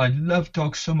dogs. I love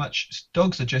dogs so much.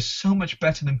 Dogs are just so much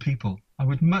better than people. I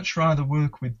would much rather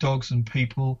work with dogs than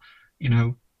people,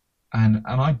 and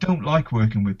I don't like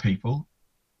working with people.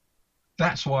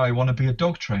 That's why I want to be a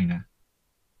dog trainer.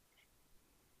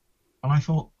 And I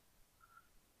thought,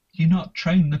 you're not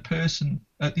training the person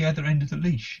at the other end of the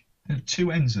leash. There are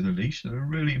two ends of the leash that are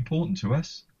really important to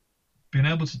us. Being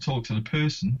able to talk to the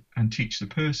person and teach the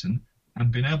person,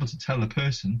 and being able to tell the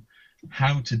person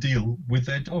how to deal with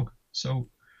their dog. So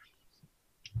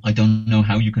I don't know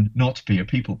how you can not be a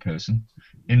people person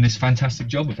in this fantastic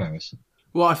job of ours.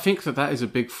 Well, I think that is a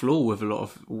big flaw with a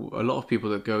lot of people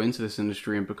that go into this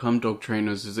industry and become dog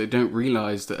trainers, is they don't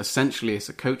realise that essentially it's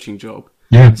a coaching job.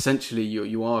 Yeah. Essentially,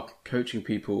 you are coaching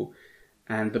people,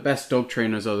 and the best dog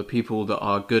trainers are the people that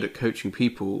are good at coaching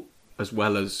people as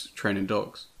well as training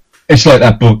dogs. It's like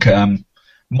that book,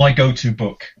 my go-to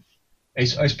book.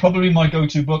 It's probably my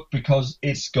go-to book because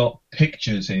it's got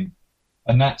pictures in,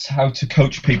 and that's How to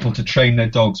Coach People to Train Their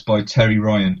Dogs by Terry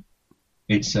Ryan.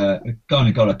 It's kind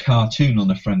of got a cartoon on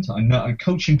the front. I'm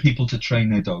coaching people to train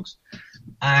their dogs,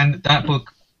 and that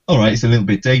book, all right, it's a little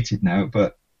bit dated now,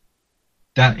 but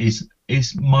that is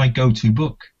my go-to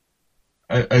book.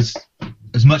 As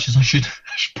much as I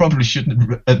probably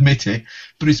shouldn't admit it,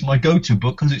 but it's my go-to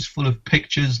book because it's full of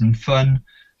pictures and fun,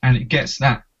 and it gets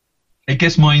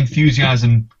my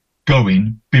enthusiasm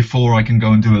going before I can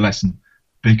go and do a lesson,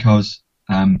 because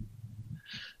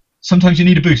sometimes you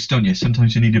need a boost, don't you?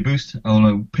 Sometimes you need a boost,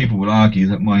 although people will argue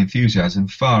that my enthusiasm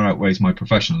far outweighs my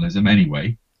professionalism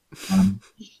anyway.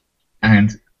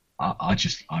 And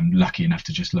I'm lucky enough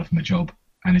to just love my job,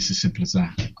 and it's as simple as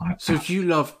that. So do you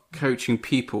love coaching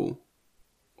people,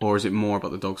 or is it more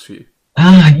about the dogs for you?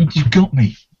 You got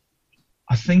me.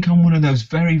 I think I'm one of those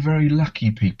very, very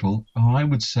lucky people. Oh, I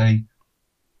would say,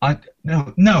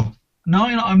 no,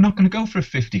 I'm not going to go for a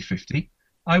 50-50.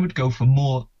 I would go for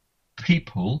more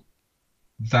people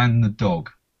than the dog.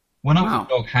 When I was a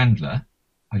dog handler,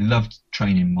 I loved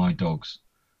training my dogs.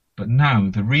 But now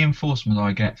the reinforcement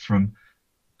I get from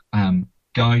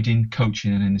guiding,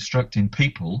 coaching and instructing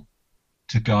people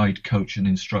to guide, coach and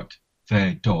instruct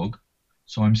their dog.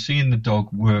 So I'm seeing the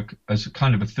dog work as a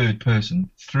kind of a third person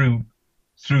through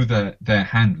their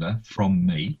handler from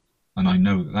me, and I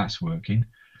know that that's working.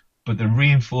 But the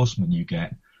reinforcement you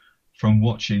get from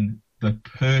watching the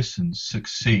person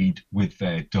succeed with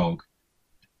their dog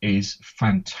is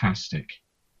fantastic.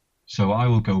 So I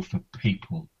will go for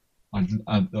people.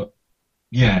 The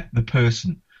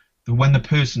person. When the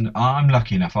person, I'm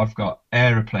lucky enough, I've got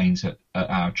aeroplanes at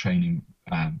our training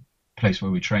place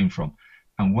where we train from,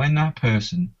 and when that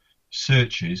person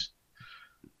searches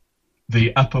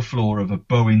the upper floor of a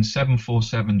Boeing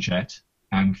 747 jet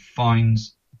and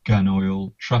finds gun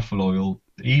oil, truffle oil,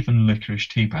 even licorice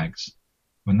tea bags,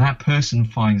 when that person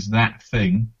finds that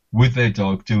thing with their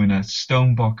dog doing a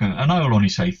stone bock, and I will only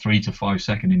say 3 to 5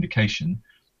 second indication,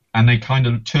 and they kind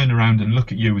of turn around and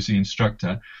look at you as the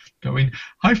instructor, going,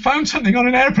 "I found something on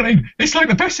an airplane. It's like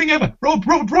the best thing ever. Rob.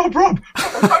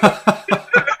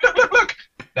 Look.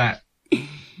 That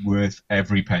worth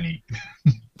every penny."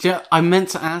 Yeah, I meant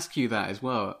to ask you that as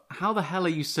well. How the hell are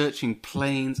you searching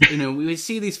planes? You know, we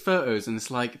see these photos and it's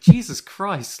like, Jesus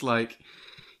Christ, like,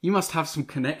 you must have some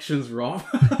connections, Rob.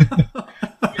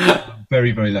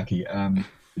 Very, very lucky.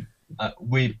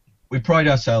 We pride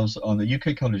ourselves on, the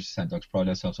UK College of Scent Dogs pride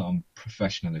ourselves on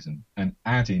professionalism and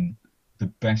adding the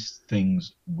best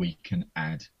things we can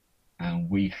add. And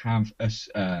we have a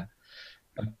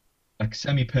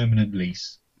semi-permanent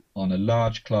lease on a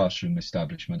large classroom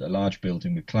establishment, a large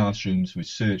building with classrooms, with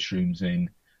search rooms in.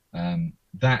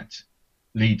 That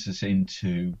leads us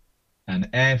into an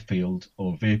airfield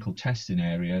or vehicle testing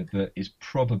area that is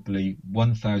probably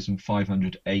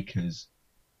 1,500 acres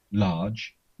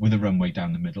large, with a runway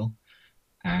down the middle.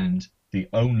 And the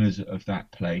owners of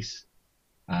that place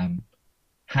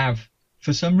have,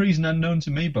 for some reason unknown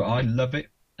to me, but I love it,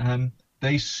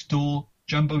 they store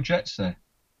jumbo jets there.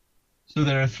 So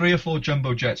there are 3 or 4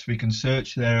 jumbo jets we can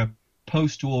search. There are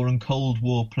post-war and Cold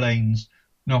War planes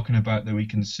knocking about that we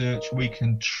can search. We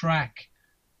can track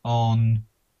on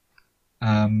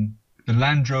the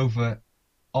Land Rover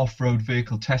off-road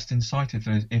vehicle testing site if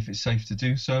it's safe to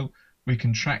do so. We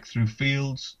can track through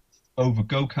fields, over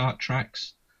go-kart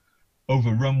tracks,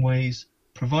 over runways,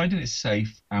 provided it's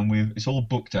safe and it's all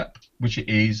booked up, which it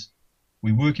is.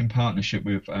 We work in partnership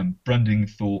with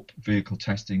Brundingthorpe Vehicle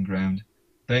Testing Ground.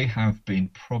 They have been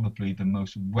probably the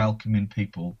most welcoming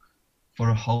people for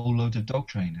a whole load of dog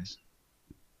trainers.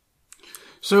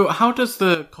 So how does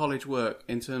the college work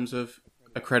in terms of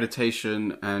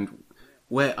accreditation, and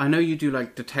where I know you do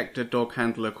like detector dog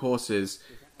handler courses,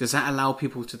 does that allow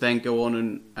people to then go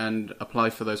on and apply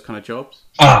for those kind of jobs?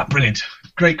 Brilliant.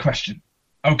 Great question.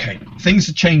 Okay, things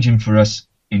are changing for us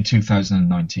in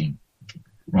 2019.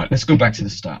 Right, let's go back to the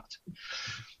start.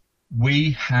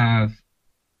 We have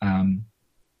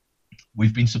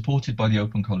we've been supported by the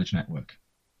Open College Network.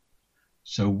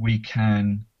 So we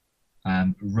can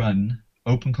run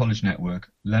Open College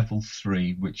Network Level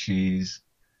 3, which is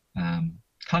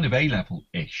kind of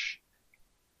A-level-ish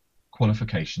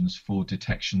qualifications for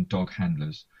detection dog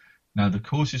handlers. Now, the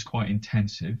course is quite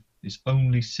intensive. It's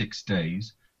only 6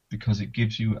 days because it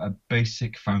gives you a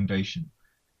basic foundation.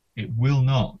 It will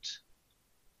not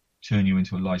turn you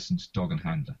into a licensed dog and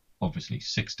handler, obviously,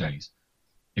 6 days.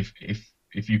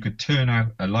 If you could turn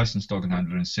out a licensed dog and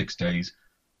handler in 6 days,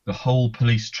 the whole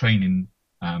police training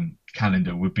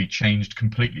calendar would be changed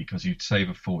completely because you'd save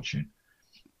a fortune.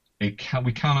 We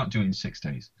cannot do it in 6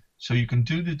 days. So you can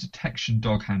do the detection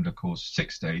dog handler course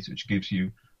 6 days, which gives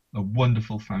you a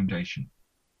wonderful foundation.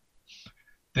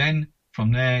 Then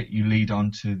from there you lead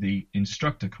on to the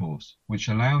instructor course, which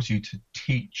allows you to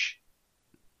teach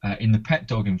in the pet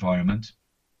dog environment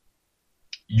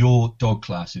your dog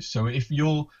classes. So if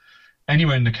you're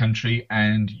anywhere in the country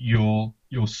and your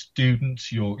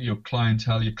students, your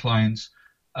clientele, your clients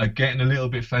are getting a little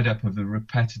bit fed up of the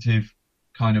repetitive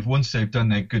kind of, once they've done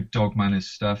their good dog manners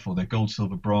stuff or their gold,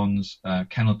 silver, bronze,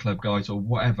 kennel club guides or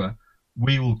whatever,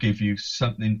 we will give you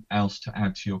something else to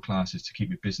add to your classes to keep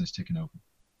your business ticking over.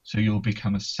 So you'll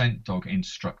become a scent dog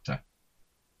instructor.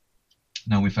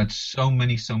 Now, we've had so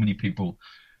many people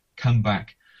come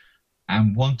back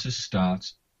and want to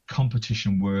start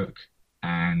competition work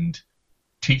and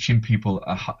teaching people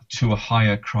to a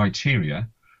higher criteria.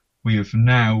 We have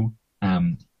now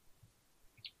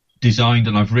designed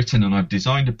I've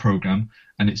designed a program,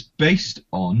 and it's based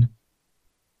on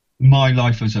my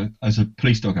life as a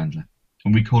police dog handler,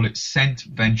 and we call it Scent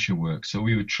Venture Work. So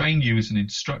we would train you as an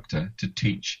instructor to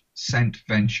teach Scent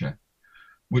Venture,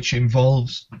 which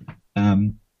involves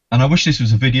and I wish this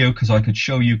was a video because I could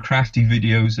show you crafty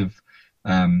videos of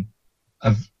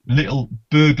little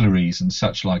burglaries and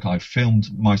such like I've filmed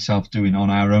myself doing on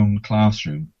our own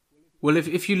classroom. Well,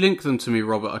 if you link them to me,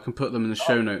 Robert, I can put them in the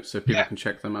show notes so people can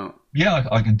check them out. Yeah,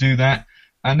 I can do that.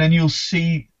 And then you'll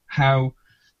see how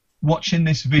watching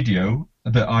this video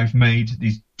that I've made,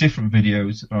 these different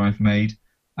videos that I've made,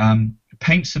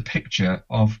 paints a picture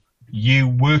of you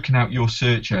working out your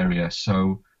search area.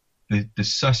 So the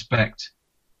suspect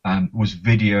was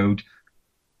videoed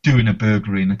doing a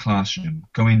burglary in the classroom,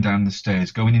 going down the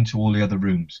stairs, going into all the other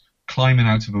rooms, climbing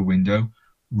out of a window,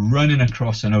 running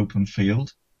across an open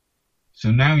field.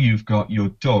 So now you've got your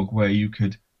dog where you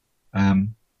could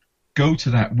go to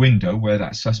that window where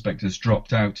that suspect has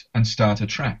dropped out and start a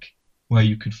track, where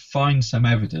you could find some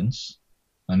evidence,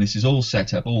 and this is all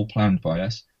set up, all planned by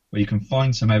us, where you can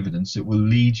find some evidence that will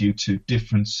lead you to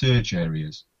different search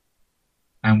areas.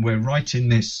 And we're writing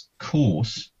this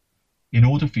course in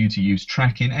order for you to use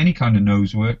tracking, any kind of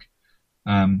nose work,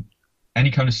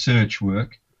 any kind of search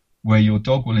work, where your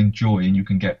dog will enjoy and you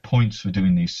can get points for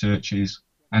doing these searches.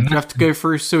 And you have to go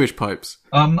through sewage pipes.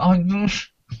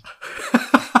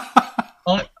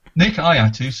 Nick, I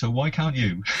had to, so why can't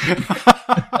you?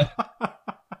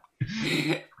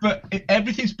 But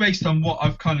everything's based on what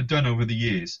I've kind of done over the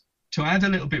years. To add a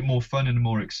little bit more fun and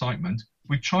more excitement,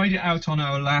 we tried it out on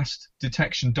our last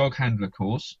detection dog handler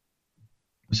course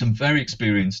with some very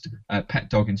experienced pet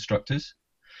dog instructors,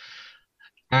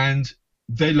 and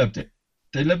they loved it.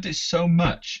 They loved it so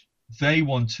much they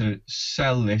want to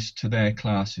sell this to their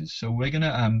classes. So we're going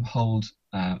to hold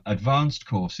advanced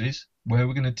courses where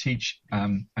we're going to teach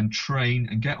and train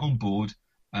and get on board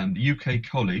the UK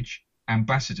college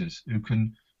ambassadors who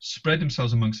can spread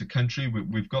themselves amongst the country.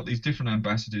 We've got these different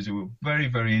ambassadors who are very,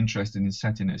 very interested in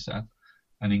setting this up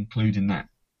and including that.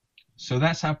 So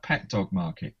that's our pet dog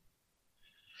market.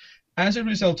 As a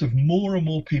result of more and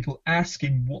more people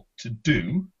asking what to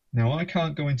do, now I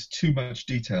can't go into too much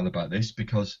detail about this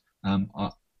because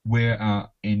we're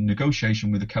in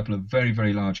negotiation with a couple of very,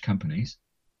 very large companies.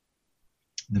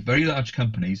 The very large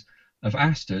companies have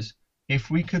asked us if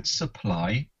we could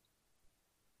supply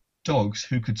dogs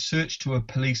who could search to a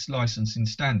police licensing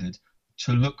standard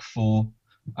to look for,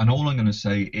 and all I'm going to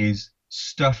say is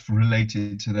stuff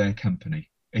related to their company.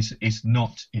 It is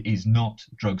not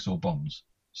drugs or bombs.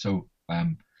 So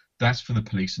that's for the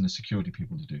police and the security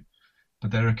people to do.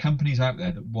 But there are companies out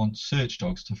there that want search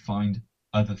dogs to find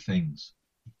other things.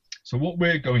 So what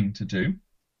we're going to do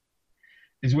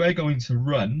is we're going to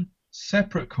run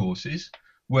separate courses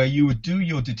where you would do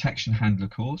your detection handler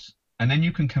course, and then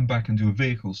you can come back and do a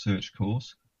vehicle search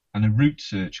course and a route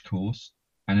search course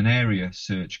and an area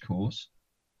search course.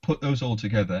 Put those all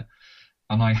together,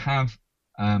 and I have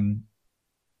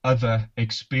other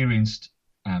experienced,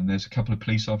 there's a couple of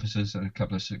police officers and a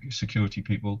couple of security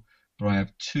people, but I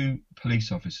have 2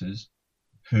 police officers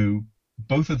who,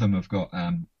 both of them have got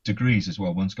degrees as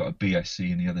well. One's got a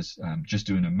BSc and the other's just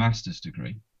doing a master's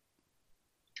degree,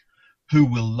 who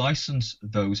will license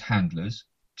those handlers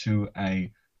to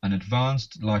an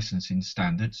advanced licensing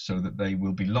standard so that they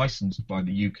will be licensed by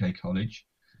the UK college,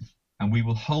 and we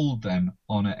will hold them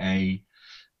on a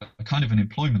kind of an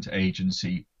employment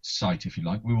agency site, if you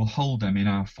like. We will hold them in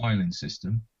our filing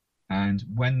system, and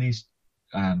when these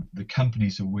the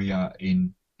companies that we are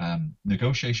in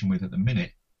negotiation with at the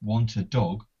minute want a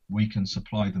dog, we can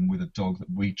supply them with a dog that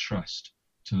we trust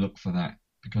to look for that.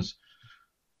 Because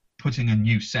putting a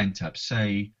new scent up,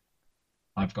 say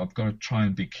I've got to try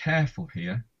and be careful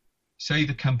here. Say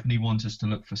the company wants us to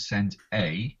look for scent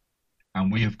A,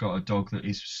 and we have got a dog that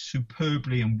is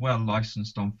superbly and well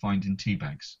licensed on finding tea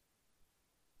bags.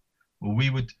 Well, we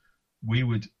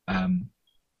would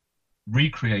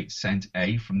recreate scent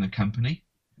A from the company,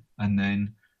 and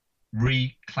then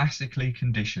classically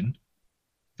condition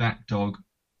that dog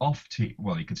off tea.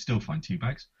 Well, he could still find tea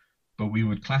bags, but we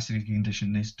would classically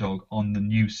condition this dog on the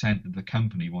new scent that the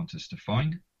company wants us to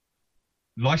find.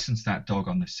 License that dog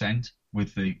on the scent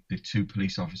with the 2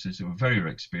 police officers who are very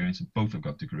experienced and both have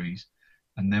got degrees,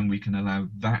 and then we can allow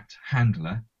that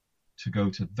handler to go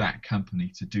to that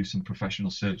company to do some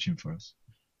professional searching for us.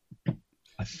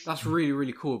 That's really,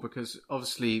 really cool, because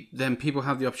obviously then people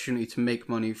have the opportunity to make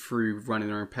money through running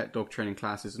their own pet dog training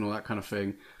classes and all that kind of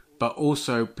thing, but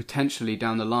also potentially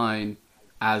down the line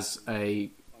as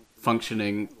a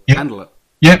functioning handler.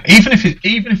 Yeah, even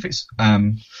if it's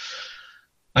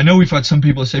I know we've had some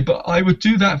people say, but I would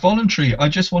do that voluntary. I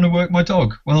just want to work my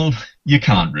dog. Well, you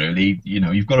can't really.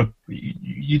 You've got to.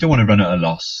 You don't want to run at a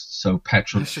loss. So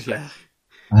petrol. Yeah.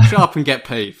 Shut up and get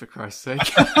paid, for Christ's sake.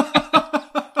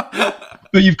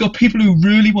 But you've got people who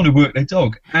really want to work their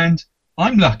dog, and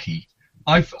I'm lucky.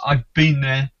 I've been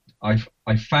there. I've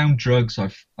found drugs.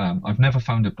 I've never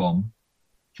found a bomb,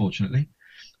 fortunately.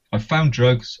 I've found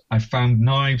drugs. I've found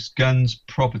knives, guns,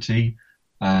 property.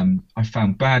 I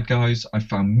found bad guys. I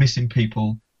found missing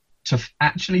people. To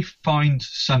actually find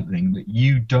something that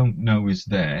you don't know is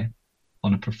there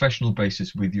on a professional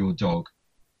basis with your dog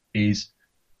is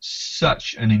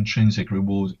such an intrinsic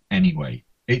reward anyway.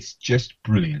 It's just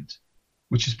brilliant,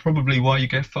 which is probably why you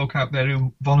get folk out there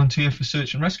who volunteer for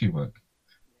search and rescue work.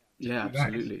 Yeah,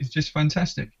 absolutely. It's just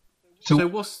fantastic. So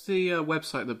what's the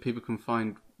website that people can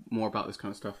find more about this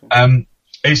kind of stuff on?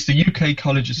 It's the UK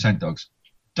College of Scent Dogs.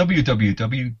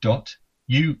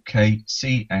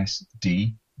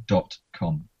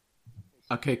 www.ukcsd.com.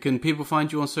 Okay, can people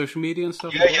find you on social media and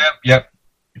stuff? Yeah.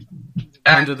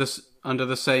 Under the under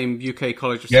the same UK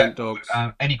College of Yeah, Scent Dogs?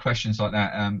 any questions like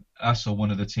that, us or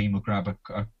one of the team will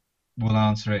will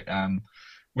answer it.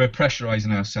 We're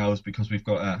pressurising ourselves because we've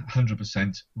got a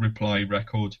 100% reply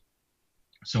record,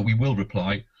 so we will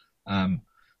reply.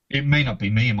 It may not be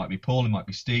me, it might be Paul, it might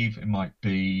be Steve, it might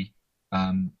be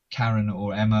Karen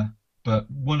or Emma,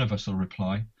 but one of us will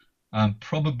reply.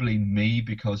 Probably me,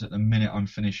 because at the minute I'm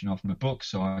finishing off my book,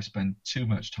 so I spend too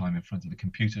much time in front of the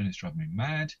computer and it's driving me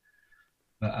mad.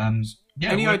 But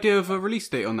Any idea of a release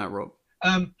date on that, Rob?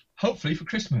 Hopefully for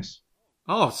Christmas.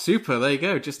 Oh, super! There you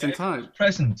go, just in time.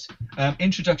 Present.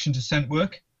 Introduction to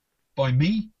Scentwork by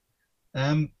me,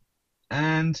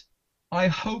 and I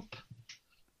hope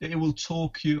that it will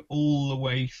talk you all the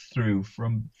way through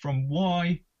from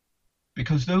why,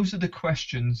 because those are the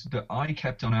questions that I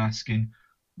kept on asking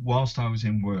whilst I was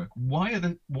in work. Why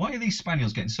are these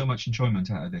spaniels getting so much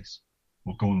enjoyment out of this?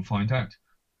 Well, go and find out.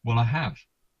 Well, I have,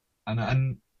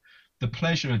 and the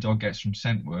pleasure a dog gets from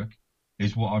scent work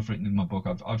is what I've written in my book.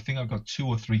 I think I've got 2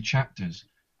 or 3 chapters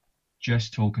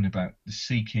just talking about the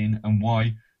seeking and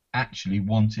why actually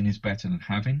wanting is better than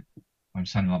having. I'm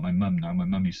sounding like my mum now. My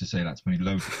mum used to say that to me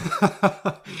loads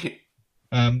of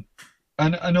times.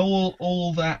 And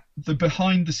all that, the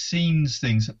behind the scenes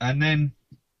things. And then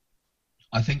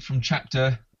I think from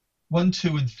chapter 1,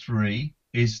 2 and 3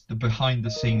 is the behind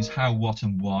the scenes, how, what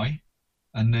and why.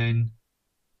 And then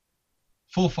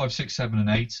 4, 5, 6, 7 and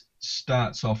 8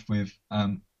 starts off with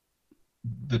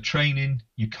the training,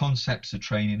 your concepts of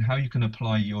training, how you can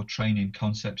apply your training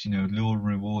concepts, lure and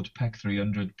reward, PEC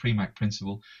 300, PREMAC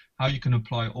principle, how you can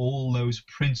apply all those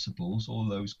principles, all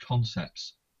those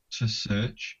concepts to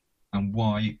search, and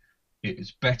why it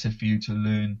is better for you to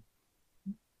learn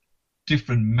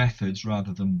different methods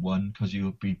rather than one, because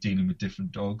you'll be dealing with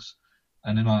different dogs.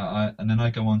 And then I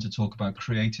go on to talk about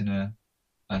creating a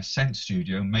scent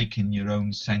studio, making your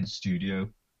own scent studio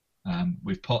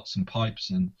with pots and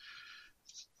pipes and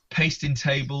pasting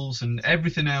tables and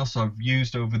everything else I've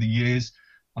used over the years.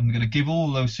 I'm going to give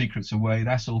all those secrets away.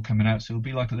 That's all coming out, so it'll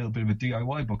be like a little bit of a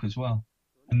DIY book as well.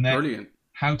 And then Brilliant.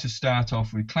 How to start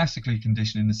off with classically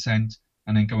conditioning the scent,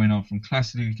 and then going on from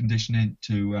classically conditioning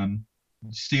to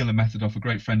steal a method off a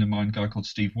great friend of mine, a guy called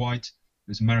Steve White,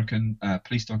 who's an American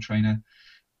police dog trainer,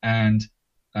 and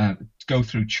go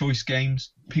through choice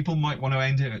games. People might want to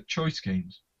end it at choice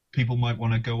games. People might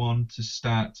want to go on to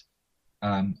start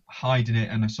hiding it,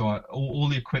 and so all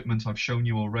the equipment I've shown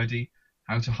you already,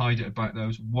 how to hide it about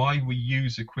those, why we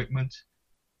use equipment,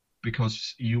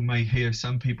 because you may hear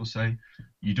some people say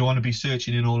you don't want to be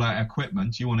searching in all that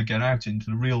equipment, you want to get out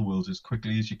into the real world as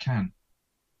quickly as you can.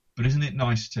 But isn't it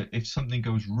nice to, if something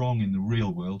goes wrong in the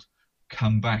real world,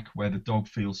 come back where the dog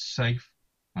feels safe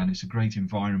and it's a great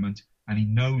environment and he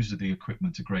knows that the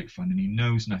equipment are great fun and he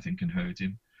knows nothing can hurt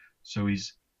him, so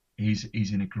he's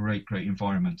in a great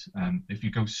environment. If you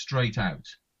go straight out,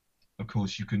 of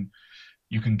course you can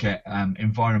get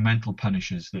environmental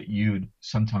punishers that you're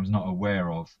sometimes not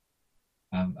aware of,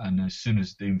 and as soon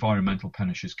as the environmental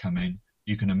punishers come in,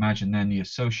 you can imagine then the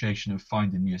association of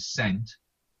finding your scent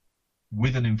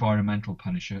with an environmental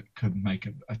punisher could make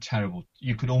a terrible,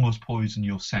 you could almost poison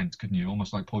your scent, couldn't you?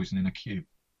 Almost like poisoning a cube.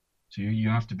 So you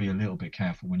have to be a little bit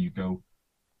careful when you go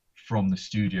from the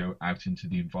studio out into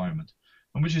the environment.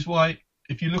 And which is why,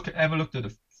 if you ever looked at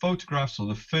the photographs or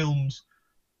the films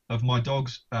of my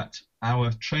dogs at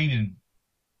our training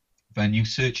venue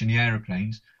searching the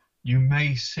aeroplanes, you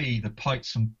may see the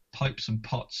pipes and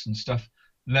pots and stuff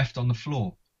left on the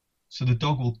floor. So the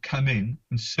dog will come in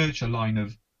and search a line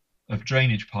of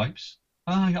drainage pipes.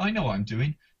 I know what I'm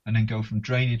doing, and then go from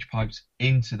drainage pipes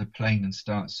into the plane and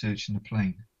start searching the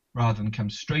plane, rather than come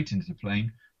straight into the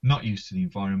plane, not used to the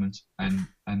environment,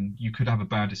 and you could have a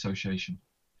bad association.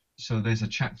 So there's a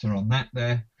chapter on that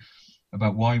there,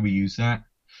 about why we use that.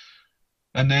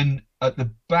 And then at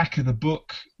the back of the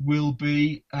book will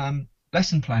be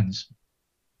lesson plans.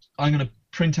 I'm going to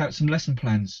print out some lesson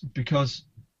plans, because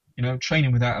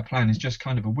training without a plan is just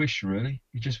kind of a wish, really.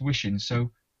 You're just wishing.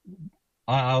 So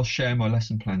I'll share my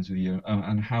lesson plans with you,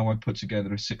 and how I put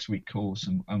together a 6-week course,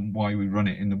 and why we run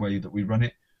it in the way that we run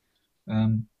it.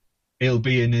 It'll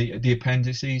be in the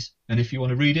appendices, and if you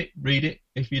want to read it, read it.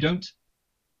 If you don't,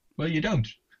 well, you don't.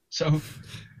 So,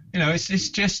 it's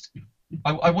just,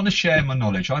 I want to share my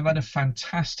knowledge. I've had a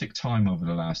fantastic time over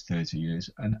the last 30 years,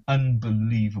 an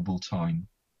unbelievable time.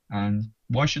 And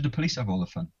why should the police have all the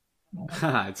fun?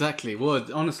 Exactly. Well,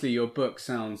 honestly, your book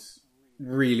sounds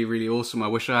really, really awesome. I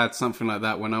wish I had something like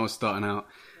that when I was starting out.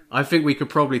 I think we could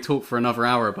probably talk for another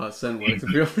hour about scentwork, to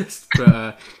be honest,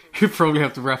 but we'd probably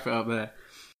have to wrap it up there.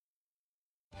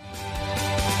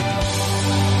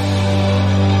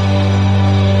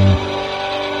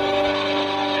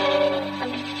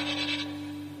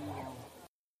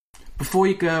 Before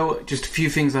you go, just a few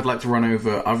things I'd like to run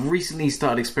over. I've recently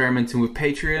started experimenting with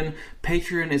Patreon.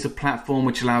 Patreon is a platform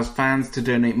which allows fans to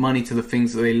donate money to the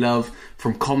things that they love,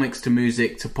 from comics to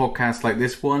music to podcasts like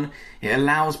this one. It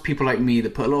allows people like me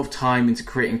that put a lot of time into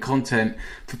creating content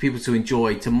for people to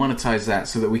enjoy, to monetize that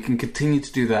so that we can continue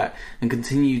to do that and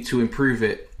continue to improve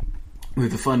it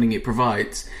with the funding it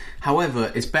provides.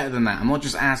 However, it's better than that. I'm not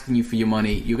just asking you for your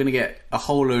money. You're going to get a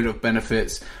whole load of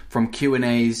benefits, from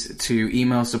Q&As to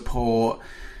email support.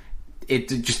 It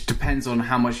just depends on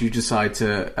how much you decide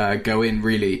to go in,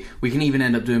 really. We can even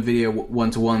end up doing video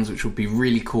one-to-ones, which would be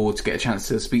really cool to get a chance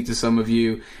to speak to some of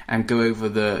you and go over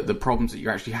the problems that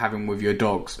you're actually having with your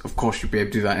dogs. Of course, you'll be able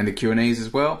to do that in the Q&As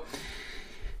as well.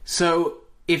 So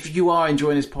if you are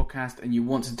enjoying this podcast and you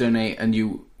want to donate and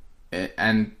you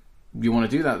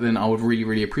want to do that, then I would really,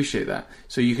 really appreciate that.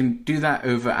 So you can do that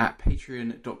over at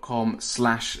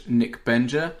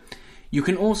patreon.com/NickBenger. You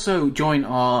can also join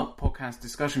our podcast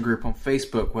discussion group on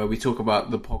Facebook, where we talk about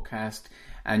the podcast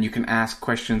and you can ask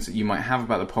questions that you might have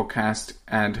about the podcast,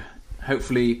 and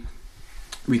hopefully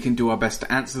we can do our best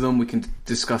to answer them. We can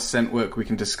discuss scent work, we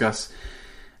can discuss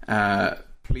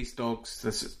police dogs.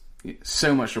 There's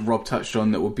so much that Rob touched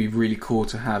on that would be really cool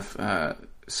to have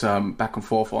some back and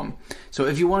forth on. So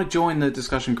if you want to join the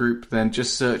discussion group, then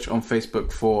just search on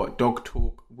Facebook for Dog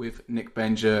Talk with Nick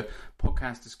Benger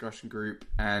podcast discussion group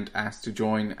and ask to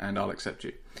join, and I'll accept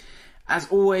you. As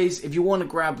always, if you want to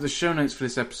grab the show notes for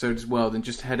this episode as well, then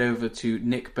just head over to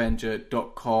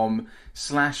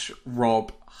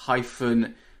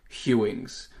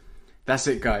nickbenger.com/Rob-Hewings. That's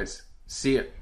it, guys. See ya.